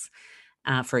response,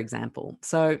 for example.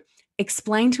 So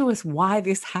explain to us why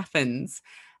this happens.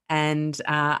 And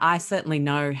I certainly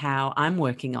know how I'm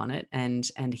working on it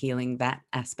and healing that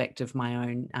aspect of my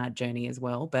own journey as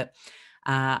well. But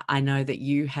I know that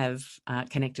you have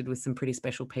connected with some pretty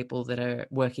special people that are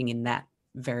working in that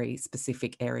very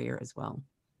specific area as well.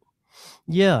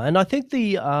 Yeah, and I think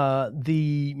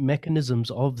the mechanisms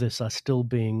of this are still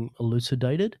being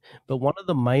elucidated, but one of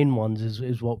the main ones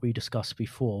is what we discussed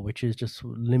before, which is just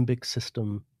limbic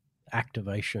system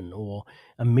activation or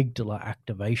amygdala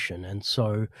activation. And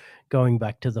so, going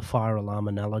back to the fire alarm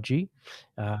analogy,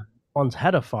 uh, one's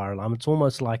had a fire alarm. It's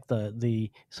almost like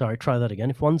the sorry, try that again.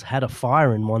 If one's had a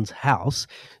fire in one's house,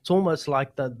 it's almost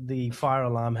like the fire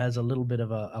alarm has a little bit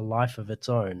of a life of its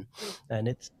own, and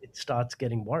it starts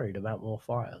getting worried about more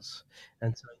fires,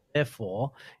 and so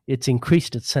therefore it's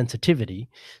increased its sensitivity.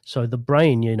 So the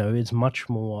brain, is much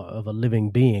more of a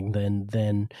living being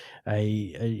than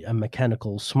a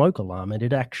mechanical smoke alarm, and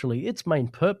its main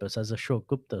purpose, as Ashok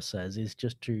Gupta says, is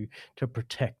just to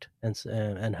protect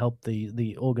and help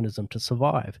the organism to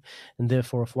survive. And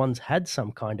therefore, if one's had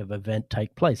some kind of event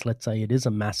take place, let's say it is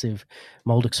a massive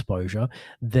mold exposure,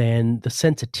 then the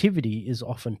sensitivity is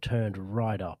often turned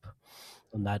right up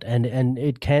on that,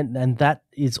 and that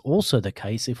is also the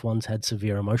case if one's had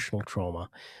severe emotional trauma.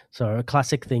 So a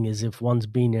classic thing is if one's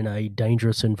been in a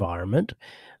dangerous environment,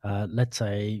 let's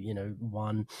say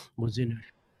one was in,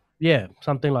 yeah,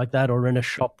 something like that, or in a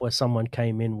shop where someone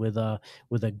came in with a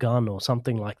gun or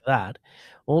something like that.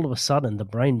 All of a sudden, the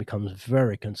brain becomes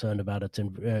very concerned about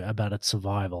its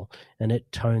survival, and it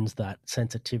tones that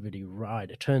sensitivity right.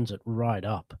 It turns it right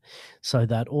up, so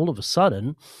that all of a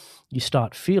sudden, you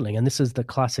start feeling, and this is the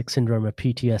classic syndrome of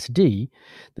PTSD.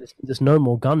 There's no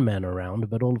more gunman around,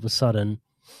 but all of a sudden,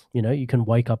 you can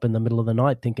wake up in the middle of the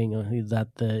night thinking that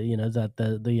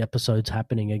the episode's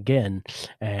happening again,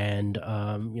 and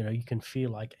you can feel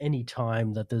like any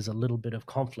time that there's a little bit of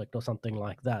conflict or something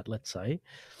like that, let's say,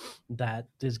 that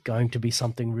there's going to be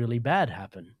something really bad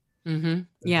happen.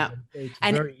 Yeah. It's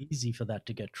And very easy for that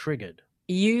to get triggered.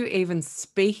 you even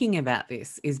speaking about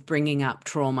this is bringing up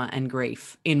trauma and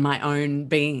grief in my own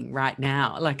being right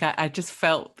now. Like I just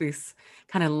felt this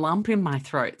kind of lump in my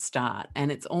throat start.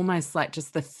 And it's almost like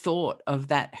just the thought of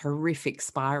that horrific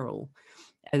spiral,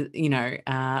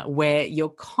 where your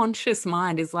conscious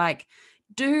mind is like,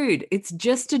 dude, it's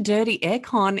just a dirty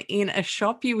aircon in a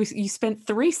shop you spent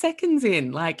 3 seconds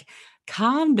in. Like,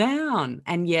 calm down.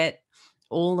 And yet,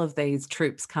 all of these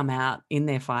troops come out in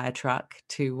their fire truck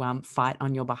to fight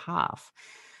on your behalf.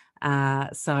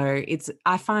 So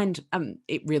I find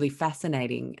it really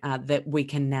fascinating that we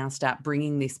can now start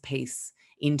bringing this piece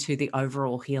into the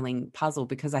overall healing puzzle,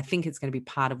 because I think it's going to be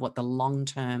part of what the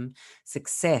long-term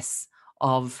success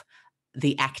of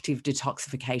the active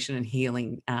detoxification and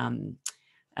healing um,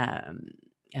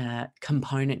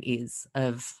 component is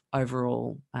of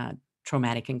overall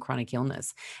traumatic and chronic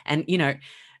illness. And,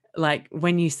 Like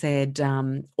when you said,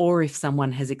 or if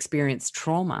someone has experienced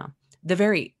trauma, the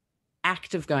very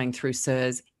act of going through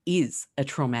CIRS is a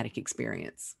traumatic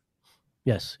experience.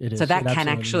 Yes, it So is. It that can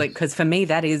absolutely actually, is. because for me,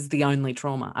 that is the only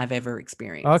trauma I've ever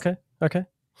experienced. Okay. Okay.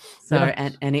 So,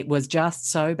 Yeah. and it was just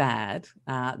so bad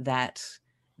that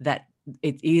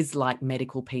it is like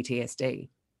medical PTSD.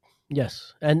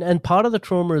 Yes. And part of the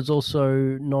trauma is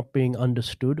also not being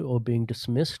understood or being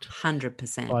dismissed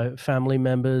 100%. by family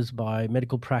members, by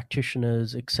medical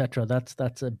practitioners, etc.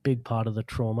 That's a big part of the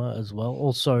trauma as well.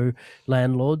 Also,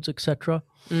 landlords, etc.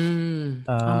 Oh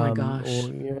my Or gosh.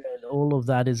 yeah, all of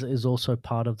that is also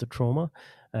part of the trauma.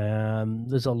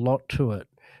 There's a lot to it,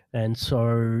 and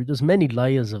so there's many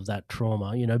layers of that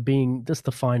trauma. Being just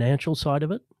the financial side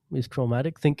of it is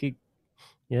traumatic. Thinking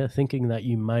that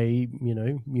you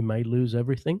may lose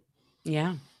everything.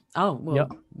 Yeah. Oh, Yep.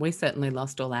 well, we certainly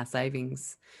lost all our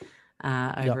savings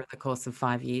Yep. over the course of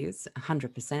 5 years,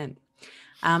 100%.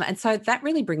 And so that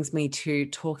really brings me to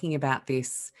talking about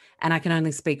this. And I can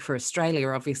only speak for Australia.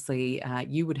 Obviously,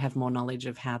 you would have more knowledge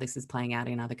of how this is playing out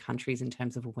in other countries in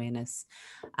terms of awareness.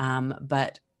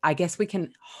 But I guess we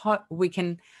can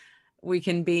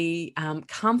be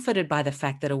comforted by the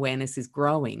fact that awareness is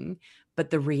growing. But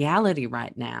the reality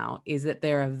right now is that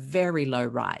there are very low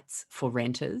rights for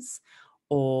renters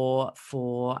or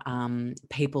for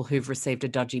people who've received a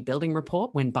dodgy building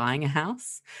report when buying a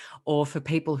house, or for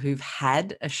people who've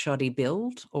had a shoddy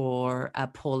build or a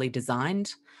poorly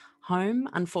designed home,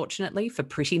 unfortunately, for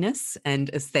prettiness and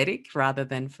aesthetic rather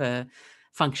than for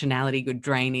functionality, good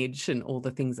drainage, and all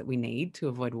the things that we need to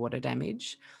avoid water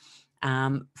damage.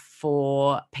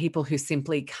 For people who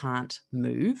simply can't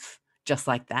move just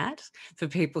like that, for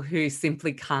people who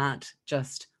simply can't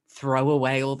just throw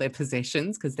away all their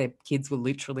possessions because their kids will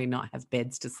literally not have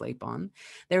beds to sleep on.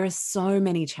 There are so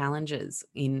many challenges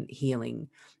in healing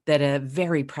that are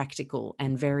very practical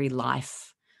and very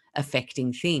life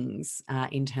affecting things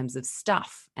in terms of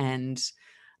stuff and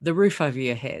the roof over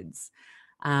your heads.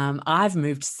 I've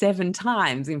moved 7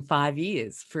 times in 5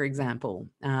 years, for example,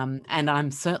 and I'm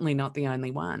certainly not the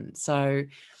only one. So,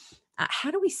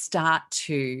 how do we start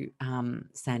to,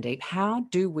 Sandeep, how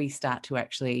do we start to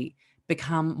actually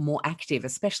become more active,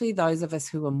 especially those of us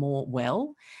who are more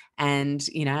well and,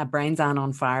 our brains aren't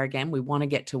on fire again? We want to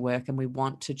get to work and we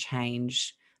want to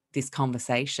change this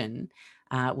conversation,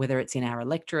 whether it's in our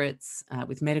electorates,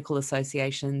 with medical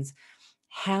associations.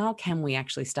 How can we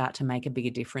actually start to make a bigger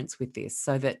difference with this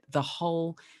so that the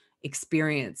whole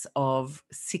experience of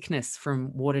sickness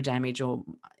from water damage or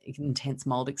intense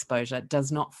mold exposure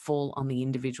does not fall on the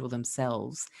individual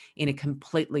themselves in a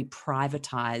completely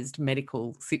privatized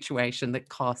medical situation that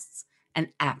costs an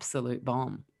absolute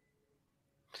bomb?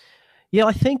 Yeah,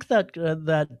 I think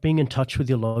that being in touch with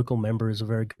your local member is a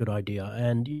very good idea.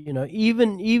 And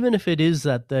even if it is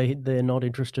that they're not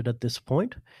interested at this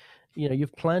point,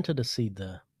 you've planted a seed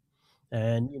there.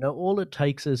 And all it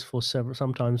takes is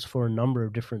sometimes for a number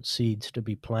of different seeds to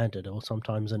be planted, or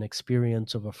sometimes an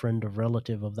experience of a friend or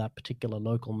relative of that particular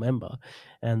local member,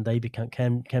 and they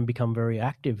can become very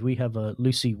active. We have a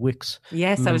Lucy Wicks,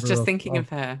 Yes, I was member just of, thinking of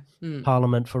her.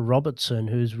 Parliament for Robertson,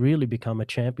 who's really become a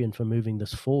champion for moving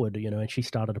this forward, and she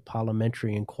started a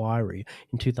parliamentary inquiry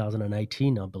in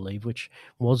 2018, I believe, which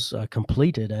was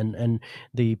completed, and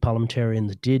the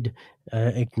parliamentarians did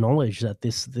acknowledge that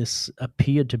this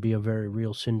appeared to be a very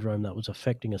real syndrome that was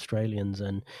affecting Australians,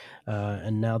 and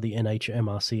now the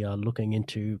NHMRC are looking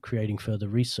into creating further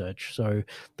research. So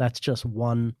that's just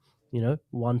one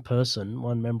person,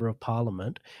 one member of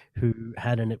parliament who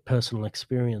had a personal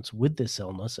experience with this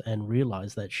illness and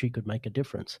realized that she could make a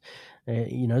difference.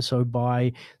 So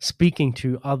by speaking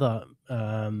to other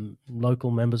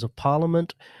local members of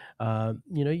parliament,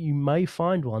 you may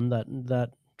find one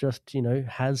that just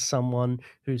has someone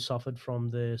who suffered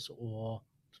from this, or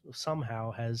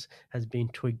somehow has been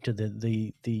twigged to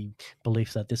the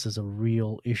belief that this is a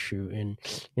real issue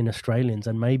in Australians,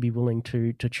 and may be willing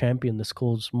to champion this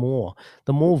cause more.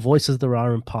 The more voices there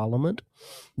are in Parliament,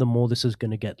 the more this is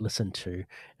going to get listened to,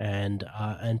 and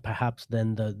perhaps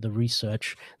then the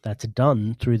research that's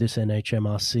done through this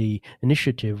NHMRC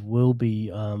initiative will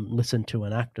be listened to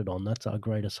and acted on. That's our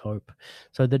greatest hope.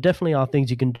 So there definitely are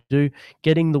things you can do.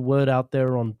 Getting the word out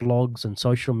there on blogs and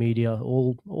social media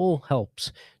all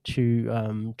helps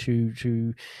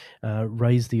to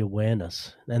raise the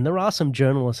awareness. And there are some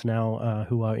journalists now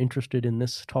who are interested in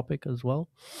this topic as well.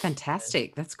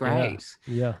 Fantastic. That's Yeah, great.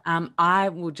 yeah. I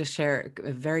will just share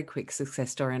a very quick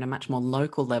success story on a much more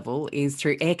local level is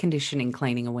through air conditioning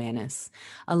cleaning awareness.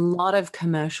 A lot of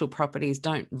commercial properties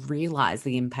don't realize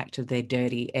the impact of their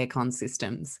dirty aircon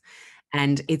systems.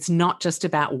 And it's not just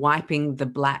about wiping the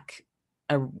black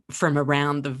from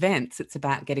around the vents. It's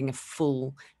about getting a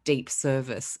full, deep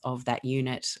service of that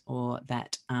unit or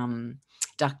that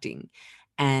ducting.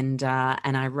 And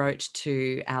I wrote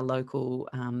to our local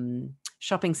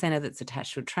shopping centre that's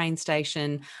attached to a train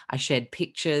station. I shared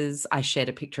pictures. I shared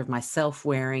a picture of myself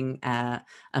wearing a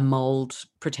mold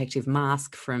protective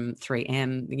mask from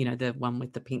 3M, the one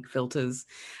with the pink filters.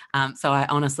 So I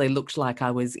honestly looked like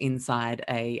I was inside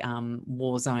a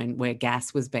war zone where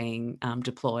gas was being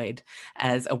deployed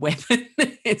as a weapon.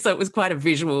 So it was quite a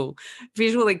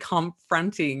visually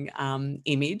confronting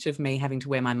image of me having to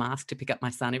wear my mask to pick up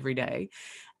my son every day.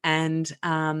 And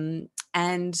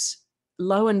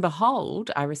lo and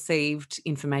behold, I received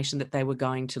information that they were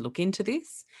going to look into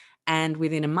this. And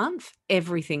within a month,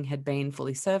 everything had been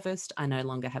fully serviced. I no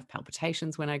longer have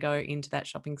palpitations when I go into that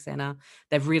shopping centre.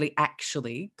 They've really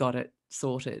actually got it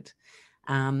sorted.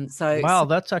 So Wow,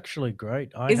 that's actually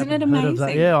great. I isn't it haven't heard of that.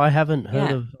 amazing? Yeah, I haven't heard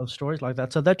Yeah. of stories like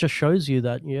that. So that just shows you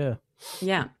that, yeah,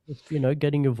 Yeah.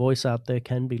 getting your voice out there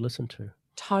can be listened to.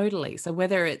 Totally. So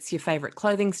whether it's your favorite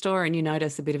clothing store and you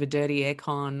notice a bit of a dirty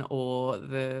aircon, or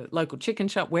the local chicken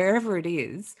shop, wherever it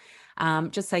is,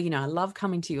 just say, I love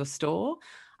coming to your store.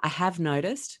 I have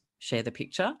noticed, share the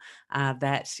picture,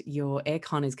 that your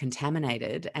aircon is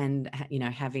contaminated, and,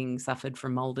 having suffered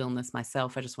from mold illness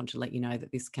myself, I just want to let you know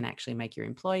that this can actually make your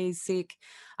employees sick.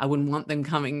 I wouldn't want them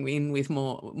coming in with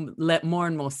more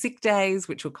and more sick days,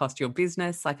 which will cost your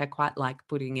business. Like, I quite like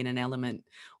putting in an element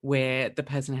where the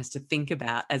person has to think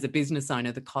about, as a business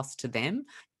owner, the cost to them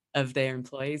of their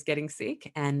employees getting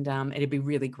sick. And it'd be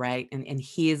really great. And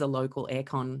here's a local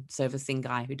aircon servicing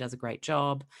guy who does a great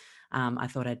job. I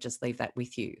thought I'd just leave that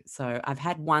with you. So I've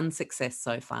had one success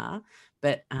so far,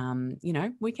 but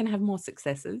we can have more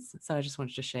successes. So I just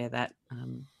wanted to share that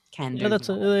can Yeah,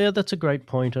 do. that's a great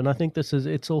point, and I think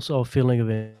it's also a feeling of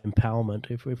empowerment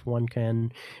if one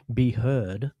can be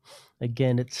heard.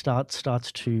 Again, it starts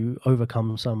to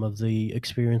overcome some of the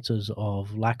experiences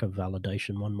of lack of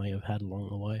validation one may have had along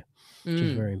the way, which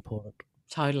is very important.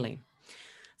 Totally.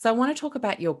 So I want to talk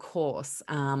about your course,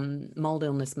 Mold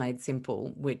Illness Made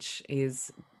Simple, which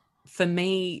is, for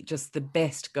me, just the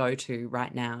best go-to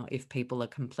right now if people are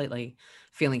completely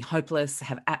feeling hopeless,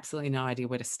 have absolutely no idea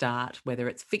where to start, whether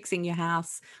it's fixing your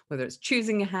house, whether it's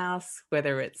choosing a house,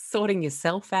 whether it's sorting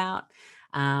yourself out,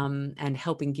 and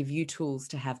helping give you tools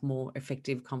to have more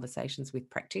effective conversations with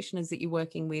practitioners that you're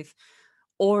working with.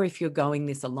 Or if you're going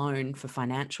this alone for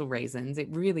financial reasons, it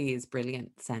really is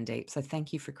brilliant, Sandeep. So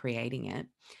thank you for creating it.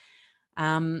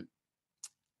 Um,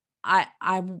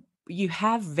 you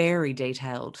have very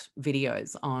detailed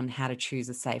videos on how to choose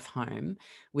a safe home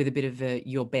with a bit of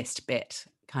your best bet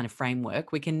kind of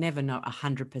framework. We can never know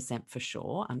 100% for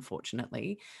sure,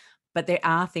 unfortunately, but there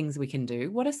are things we can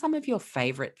do. What are some of your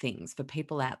favorite things for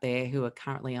people out there who are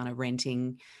currently on a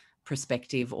renting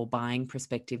perspective or buying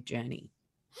perspective journey?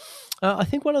 I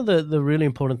think one of the really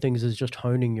important things is just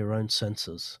honing your own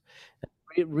senses.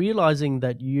 Realizing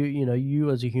that you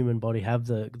as a human body have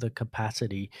the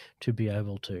capacity to be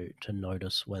able to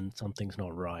notice when something's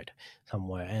not right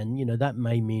somewhere, and that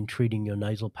may mean treating your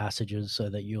nasal passages so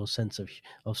that your sense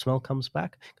of smell comes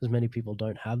back, because many people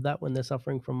don't have that when they're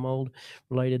suffering from mold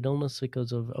related illness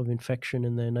because of infection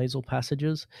in their nasal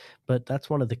passages. But that's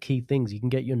one of the key things. You can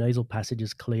get your nasal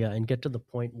passages clear and get to the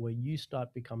point where you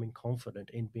start becoming confident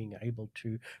in being able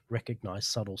to recognize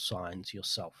subtle signs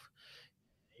yourself.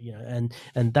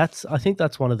 And that's, I think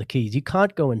that's one of the keys. You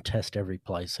can't go and test every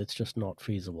place. It's just not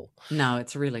feasible. No,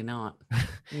 it's really not.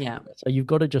 Yeah. So you've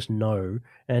got to just know.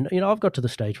 And I've got to the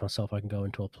stage myself, I can go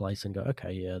into a place and go,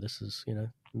 okay, yeah, this is,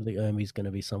 the ERMI's going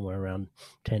to be somewhere around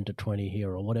 10 to 20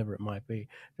 here, or whatever it might be,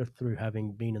 just through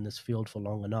having been in this field for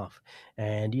long enough.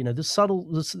 And you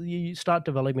start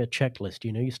developing a checklist.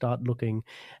 You start looking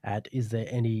at, is there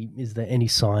any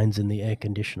signs in the air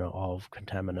conditioner of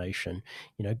contamination?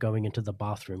 Going into the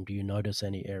bathroom, do you notice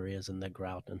any areas in the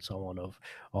grout and so on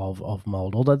of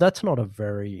mold? Although that's not a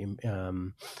very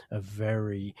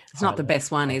It's not the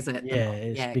best one, is it? yeah,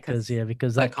 it's Yeah, because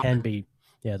so that can common. be,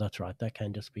 yeah, that's right. That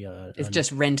can just be It's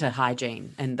just renter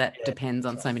hygiene, and that yeah, depends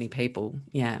on that's so right. many people.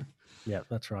 Yeah. Yeah,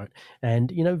 that's right.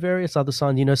 And various other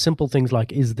signs. Simple things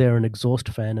like, is there an exhaust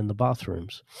fan in the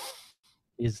bathrooms?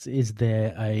 Is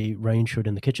there a rain hood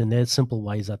in the kitchen? There's simple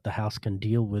ways that the house can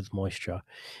deal with moisture.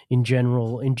 In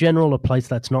general, a place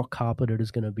that's not carpeted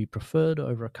is going to be preferred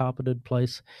over a carpeted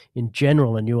place. In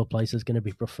general, a newer place is going to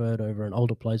be preferred over an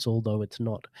older place, although it's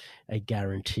not a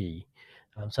guarantee.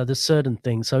 So there's certain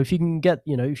things. So if you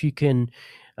can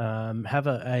have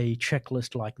a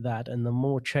checklist like that, and the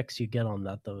more checks you get on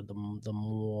that, the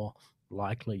more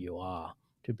likely you are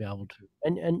to be able to,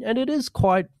 and it is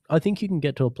quite, I think you can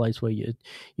get to a place where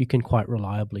you can quite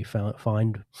reliably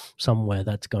find somewhere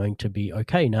that's going to be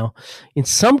okay. Now, in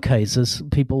some cases,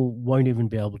 people won't even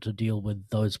be able to deal with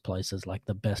those places, like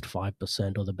the best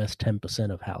 5% or the best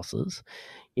 10% of houses,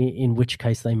 in which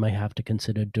case they may have to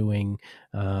consider doing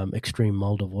extreme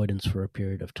mold avoidance for a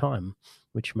period of time,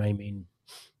 which may mean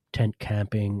tent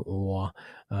camping, or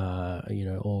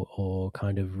or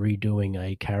kind of redoing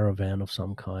a caravan of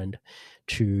some kind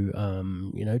to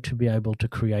to be able to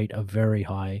create a very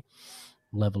high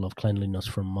level of cleanliness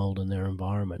from mold in their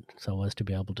environment, so as to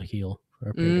be able to heal for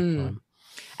a period of Mm. time.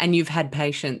 And you've had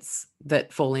patients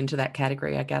that fall into that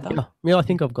category, I gather? Yeah, I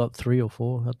think I've got 3 or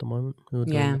 4 at the moment who are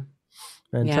doing Yeah. it.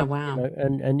 And Yeah, so, wow.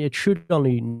 and it should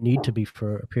only need to be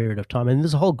for a period of time. And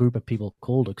there's a whole group of people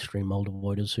called extreme mold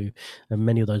avoiders who, and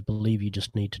many of those believe you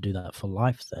just need to do that for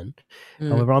life then. Mm.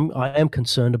 However, I am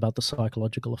concerned about the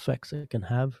psychological effects it can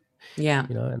have, Yeah.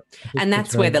 and I think And it's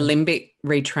that's where very, the limbic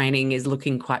retraining is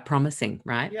looking quite promising,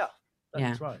 right? yeah,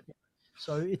 Yeah. that's right.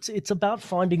 So it's about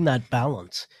finding that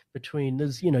balance between,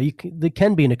 there's there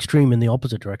can be an extreme in the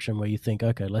opposite direction where you think,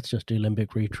 okay, let's just do limbic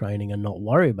retraining and not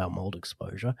worry about mold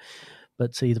exposure.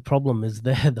 But see, the problem is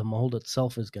there, the mold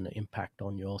itself is going to impact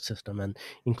on your system, and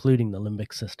including the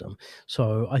limbic system.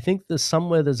 So I think there's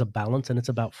a balance, and it's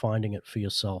about finding it for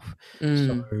yourself. So,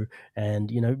 Mm.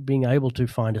 and being able to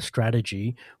find a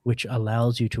strategy which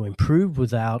allows you to improve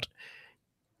without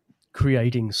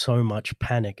creating so much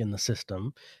panic in the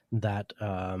system that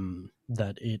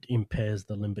that it impairs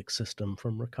the limbic system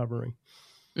from recovering.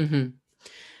 Mm-hmm.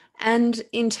 And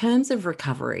in terms of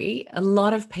recovery, a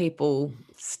lot of people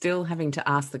still having to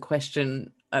ask the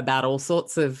question about all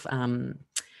sorts of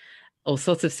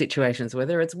situations,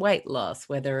 whether it's weight loss,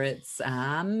 whether it's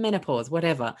menopause,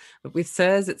 whatever. But with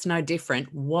CIRS, it's no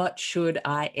different. What should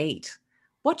I eat?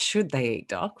 What should they eat,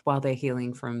 Doc, while they're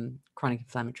healing from chronic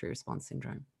inflammatory response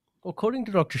syndrome? According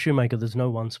to Dr. Shoemaker, there's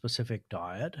no one specific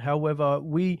diet. However,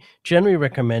 we generally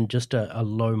recommend just a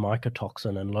low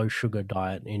mycotoxin and low sugar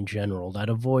diet in general that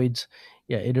avoids,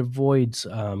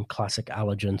 classic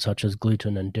allergens such as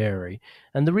gluten and dairy.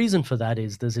 And the reason for that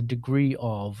is there's a degree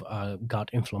of gut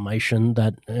inflammation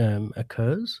that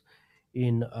occurs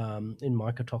in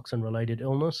mycotoxin related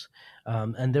illness,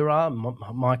 and there are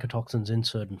mycotoxins in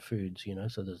certain foods.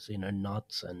 So there's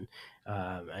nuts and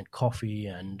coffee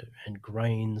and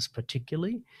grains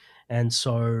particularly. And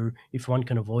so if one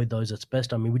can avoid those, it's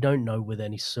best. I mean, we don't know with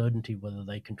any certainty whether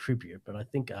they contribute, but I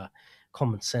think a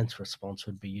common sense response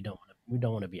would be we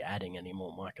don't want to be adding any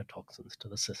more mycotoxins to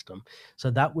the system. So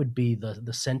that would be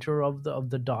the center of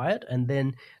the diet. And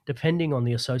then depending on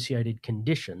the associated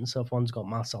conditions, so if one's got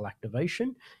mast cell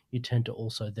activation, you tend to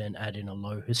also then add in a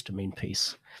low histamine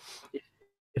piece.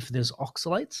 If there's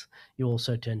oxalates, you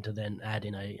also tend to then add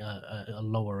in a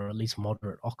lower or at least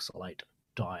moderate oxalate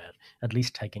diet, at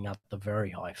least taking out the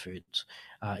very high foods.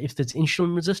 If there's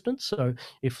insulin resistance, so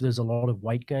if there's a lot of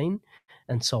weight gain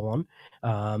and so on,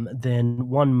 then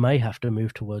one may have to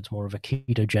move towards more of a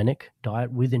ketogenic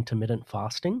diet with intermittent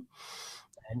fasting.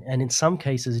 And in some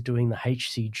cases, doing the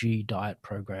HCG diet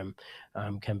program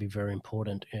can be very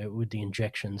important with the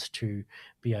injections to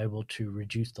be able to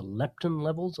reduce the leptin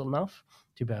levels enough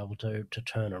to be able to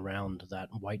turn around that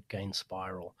weight gain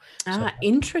spiral. So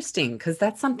Interesting, because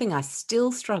that's something I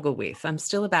still struggle with. I'm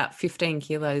still about 15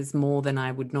 kilos more than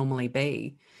I would normally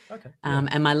be. okay, yeah.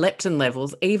 And my leptin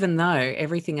levels, even though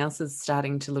everything else is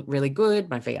starting to look really good,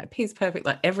 my VIP is perfect,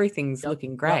 like everything's Yep,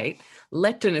 looking yep. great,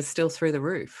 leptin is still through the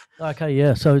roof. Okay,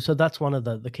 yeah. So that's one of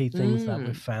the key things that we've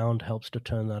Mm. found helps to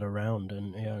turn that around.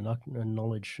 And I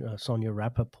acknowledge Sonia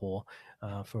Rappaport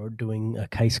for doing a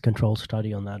case control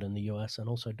study on that in the US, and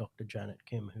also Dr. Janet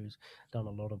Kim, who's done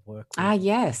a lot of work with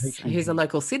Yes, who's a HCG.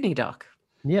 local Sydney doc.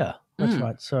 Yeah, that's Mm.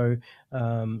 right. So,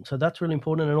 so that's really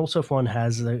important. And also, if one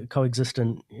has the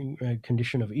coexistent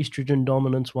condition of estrogen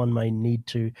dominance, one may need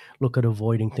to look at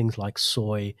avoiding things like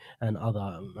soy and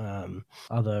other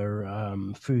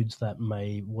foods that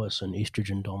may worsen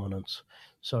estrogen dominance.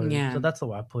 So Yeah. that's the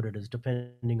way I put it. Is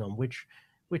depending on which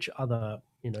other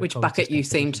Which bucket you coexisting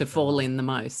seem to conditions there fall are. in the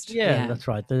most. Yeah, Yeah. that's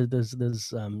right. There's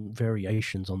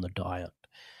variations on the diet.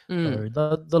 Mm.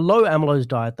 So the low amylose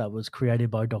diet that was created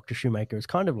by Dr. Shoemaker is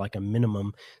kind of like a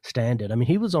minimum standard. I mean,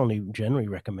 he was only generally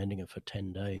recommending it for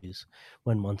 10 days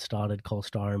when one started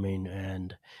cholestyramine,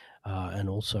 and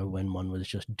also when one was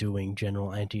just doing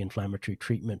general anti-inflammatory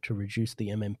treatment to reduce the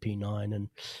MMP9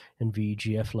 and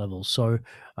VEGF levels. So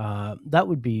that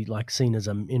would be like seen as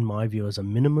in my view, as a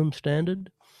minimum standard.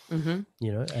 Hmm.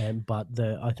 But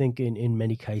I think in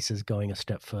many cases going a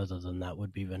step further than that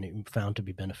would be found to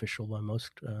be beneficial by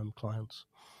most clients.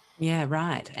 Yeah,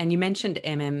 right. And you mentioned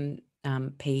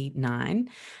MMP9.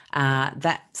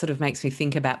 That sort of makes me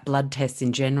think about blood tests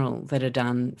in general that are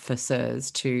done for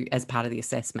CIRS as part of the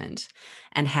assessment,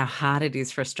 and how hard it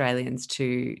is for Australians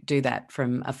to do that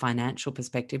from a financial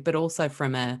perspective, but also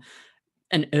from an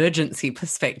urgency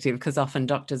perspective, because often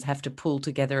doctors have to pull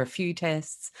together a few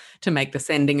tests to make the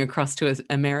sending across to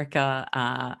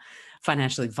America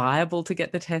financially viable to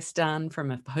get the test done from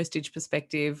a postage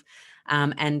perspective.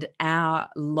 And our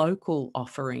local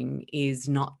offering is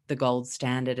not the gold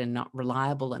standard and not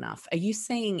reliable enough. Are you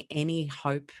seeing any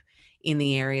hope in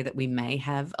the area that we may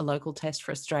have a local test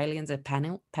for Australians, a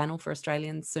panel for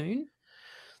Australians soon?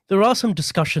 There are some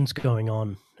discussions going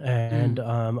on, and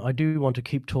Mm, I do want to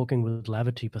keep talking with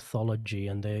Lavity Pathology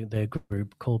and their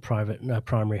group called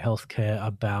Primary Healthcare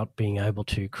about being able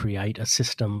to create a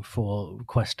system for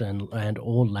Quest and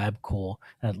or LabCorp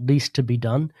at least to be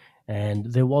done. And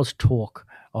there was talk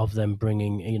of them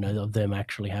of them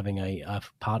actually having a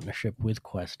partnership with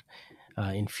Quest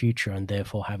in future, and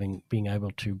therefore being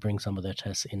able to bring some of their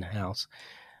tests in house.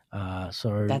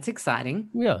 So that's exciting.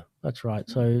 yeah, that's right.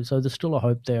 So there's still a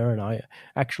hope there, and I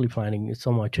actually planning it's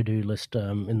on my to-do list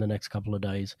in the next couple of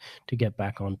days to get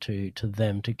back to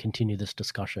them to continue this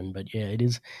discussion. But yeah, it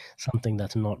is something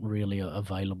that's not really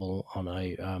available on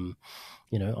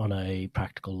on a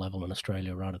practical level in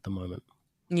Australia right at the moment.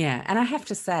 Yeah, and I have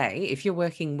to say, if you're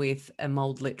working with a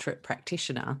mold literate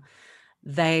practitioner,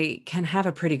 they can have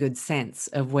a pretty good sense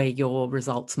of where your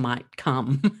results might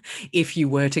come if you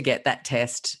were to get that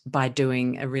test by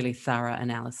doing a really thorough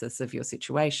analysis of your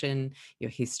situation, your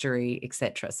history,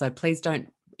 etc. So please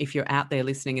don't, if you're out there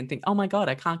listening and think, oh my God,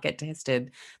 I can't get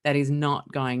tested, that is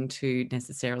not going to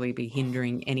necessarily be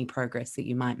hindering any progress that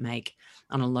you might make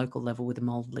on a local level with a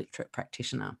mold literate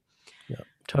practitioner. Yeah,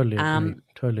 totally agree. Um,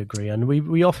 Totally agree. And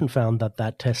we often found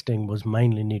that testing was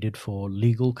mainly needed for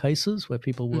legal cases where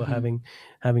people were mhm.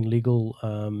 having legal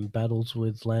battles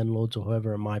with landlords or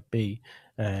whoever it might be,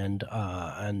 and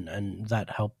that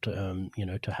helped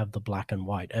to have the black and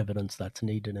white evidence that's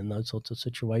needed in those sorts of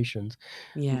situations.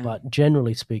 Yeah. But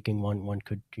generally speaking, one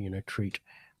could treat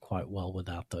quite well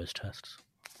without those tests.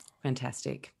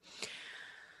 Fantastic.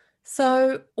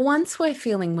 So, once we're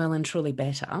feeling well and truly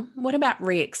better, what about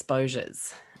re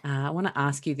exposures? I want to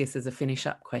ask you this as a finish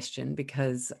up question,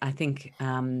 because I think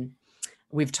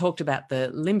we've talked about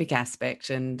the limbic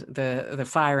aspect and the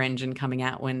fire engine coming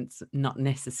out when it's not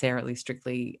necessarily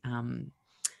strictly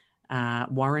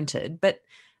warranted, but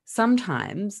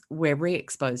sometimes we're re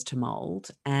exposed to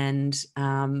mold, and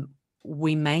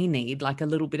we may need like a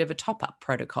little bit of a top up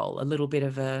protocol, a little bit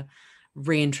of a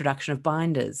reintroduction of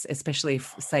binders, especially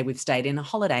if, say, we've stayed in a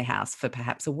holiday house for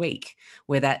perhaps a week,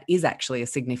 where that is actually a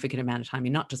significant amount of time.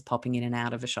 You're not just popping in and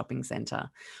out of a shopping centre.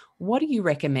 What do you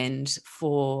recommend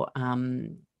for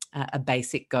a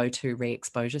basic go-to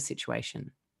re-exposure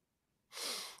situation?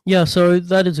 Yeah, so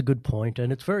that is a good point,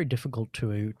 and it's very difficult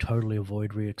to totally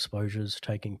avoid re-exposures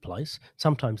taking place.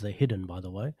 Sometimes they're hidden, by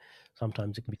the way.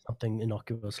 Sometimes it can be something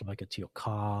innocuous, like it's your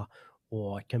car,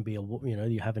 or it can be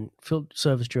you haven't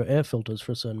serviced your air filters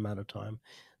for a certain amount of time,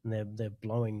 and they're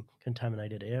blowing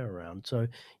contaminated air around. So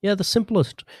yeah, the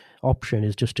simplest option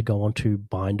is just to go onto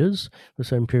binders for a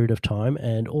certain period of time,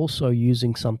 and also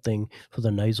using something for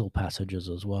the nasal passages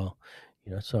as well.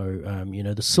 The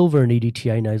silver and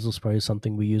EDTA nasal spray is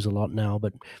something we use a lot now,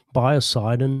 but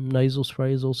biocidin nasal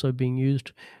spray is also being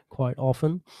used quite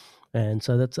often. And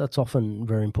so that's often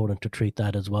very important to treat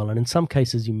that as well. And in some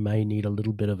cases, you may need a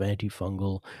little bit of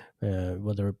antifungal,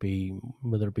 whether it be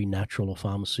natural or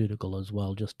pharmaceutical as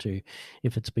well,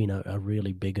 if it's been a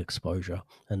really big exposure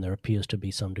and there appears to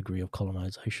be some degree of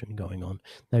colonization going on.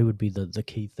 They would be the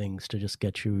key things to just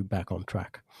get you back on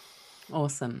track.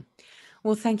 Awesome.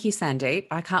 Well, thank you, Sandeep.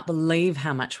 I can't believe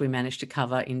how much we managed to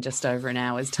cover in just over an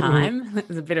hour's time. It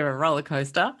was a bit of a roller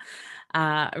coaster.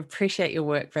 Appreciate your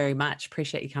work very much.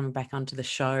 Appreciate you coming back onto the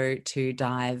show to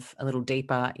dive a little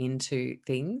deeper into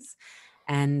things.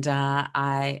 And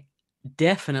I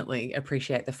definitely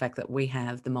appreciate the fact that we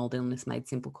have the Mold Illness Made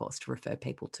Simple course to refer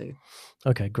people to.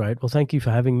 Okay, great. Well, thank you for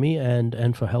having me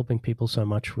and for helping people so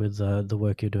much with the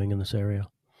work you're doing in this area.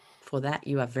 For that,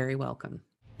 you are very welcome.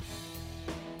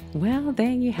 Well,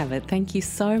 there you have it. Thank you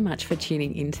so much for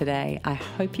tuning in today. I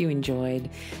hope you enjoyed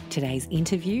today's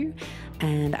interview.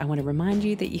 And I want to remind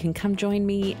you that you can come join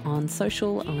me on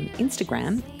social on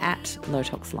Instagram at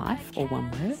LowToxLife, or one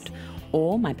word,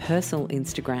 or my personal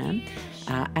Instagram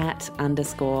at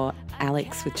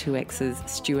 _Alex with two X's,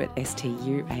 Stuart,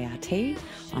 Stuart.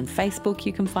 On Facebook,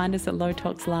 you can find us at Low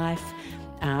Tox Life.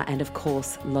 and of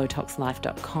course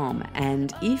lowtoxlife.com.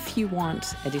 And if you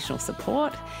want additional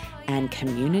support and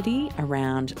community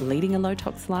around leading a low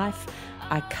tox life,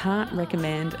 I can't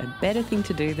recommend a better thing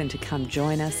to do than to come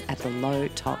join us at the Low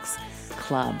Tox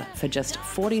Club for just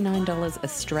 $49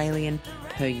 Australian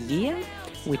per year,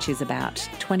 which is about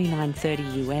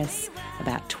 $29.30 US,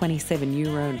 about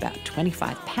 €27 and about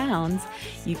 £25.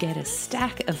 You get a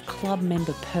stack of club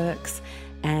member perks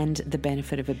and the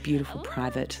benefit of a beautiful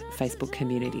private Facebook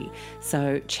community.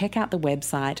 So check out the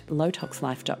website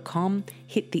lowtoxlife.com,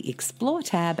 hit the Explore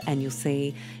tab, and you'll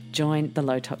see join the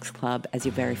Low Tox Club as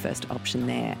your very first option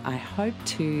there. I hope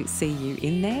to see you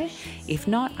in there. If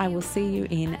not, I will see you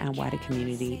in our wider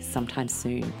community sometime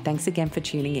soon. Thanks again for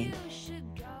tuning in.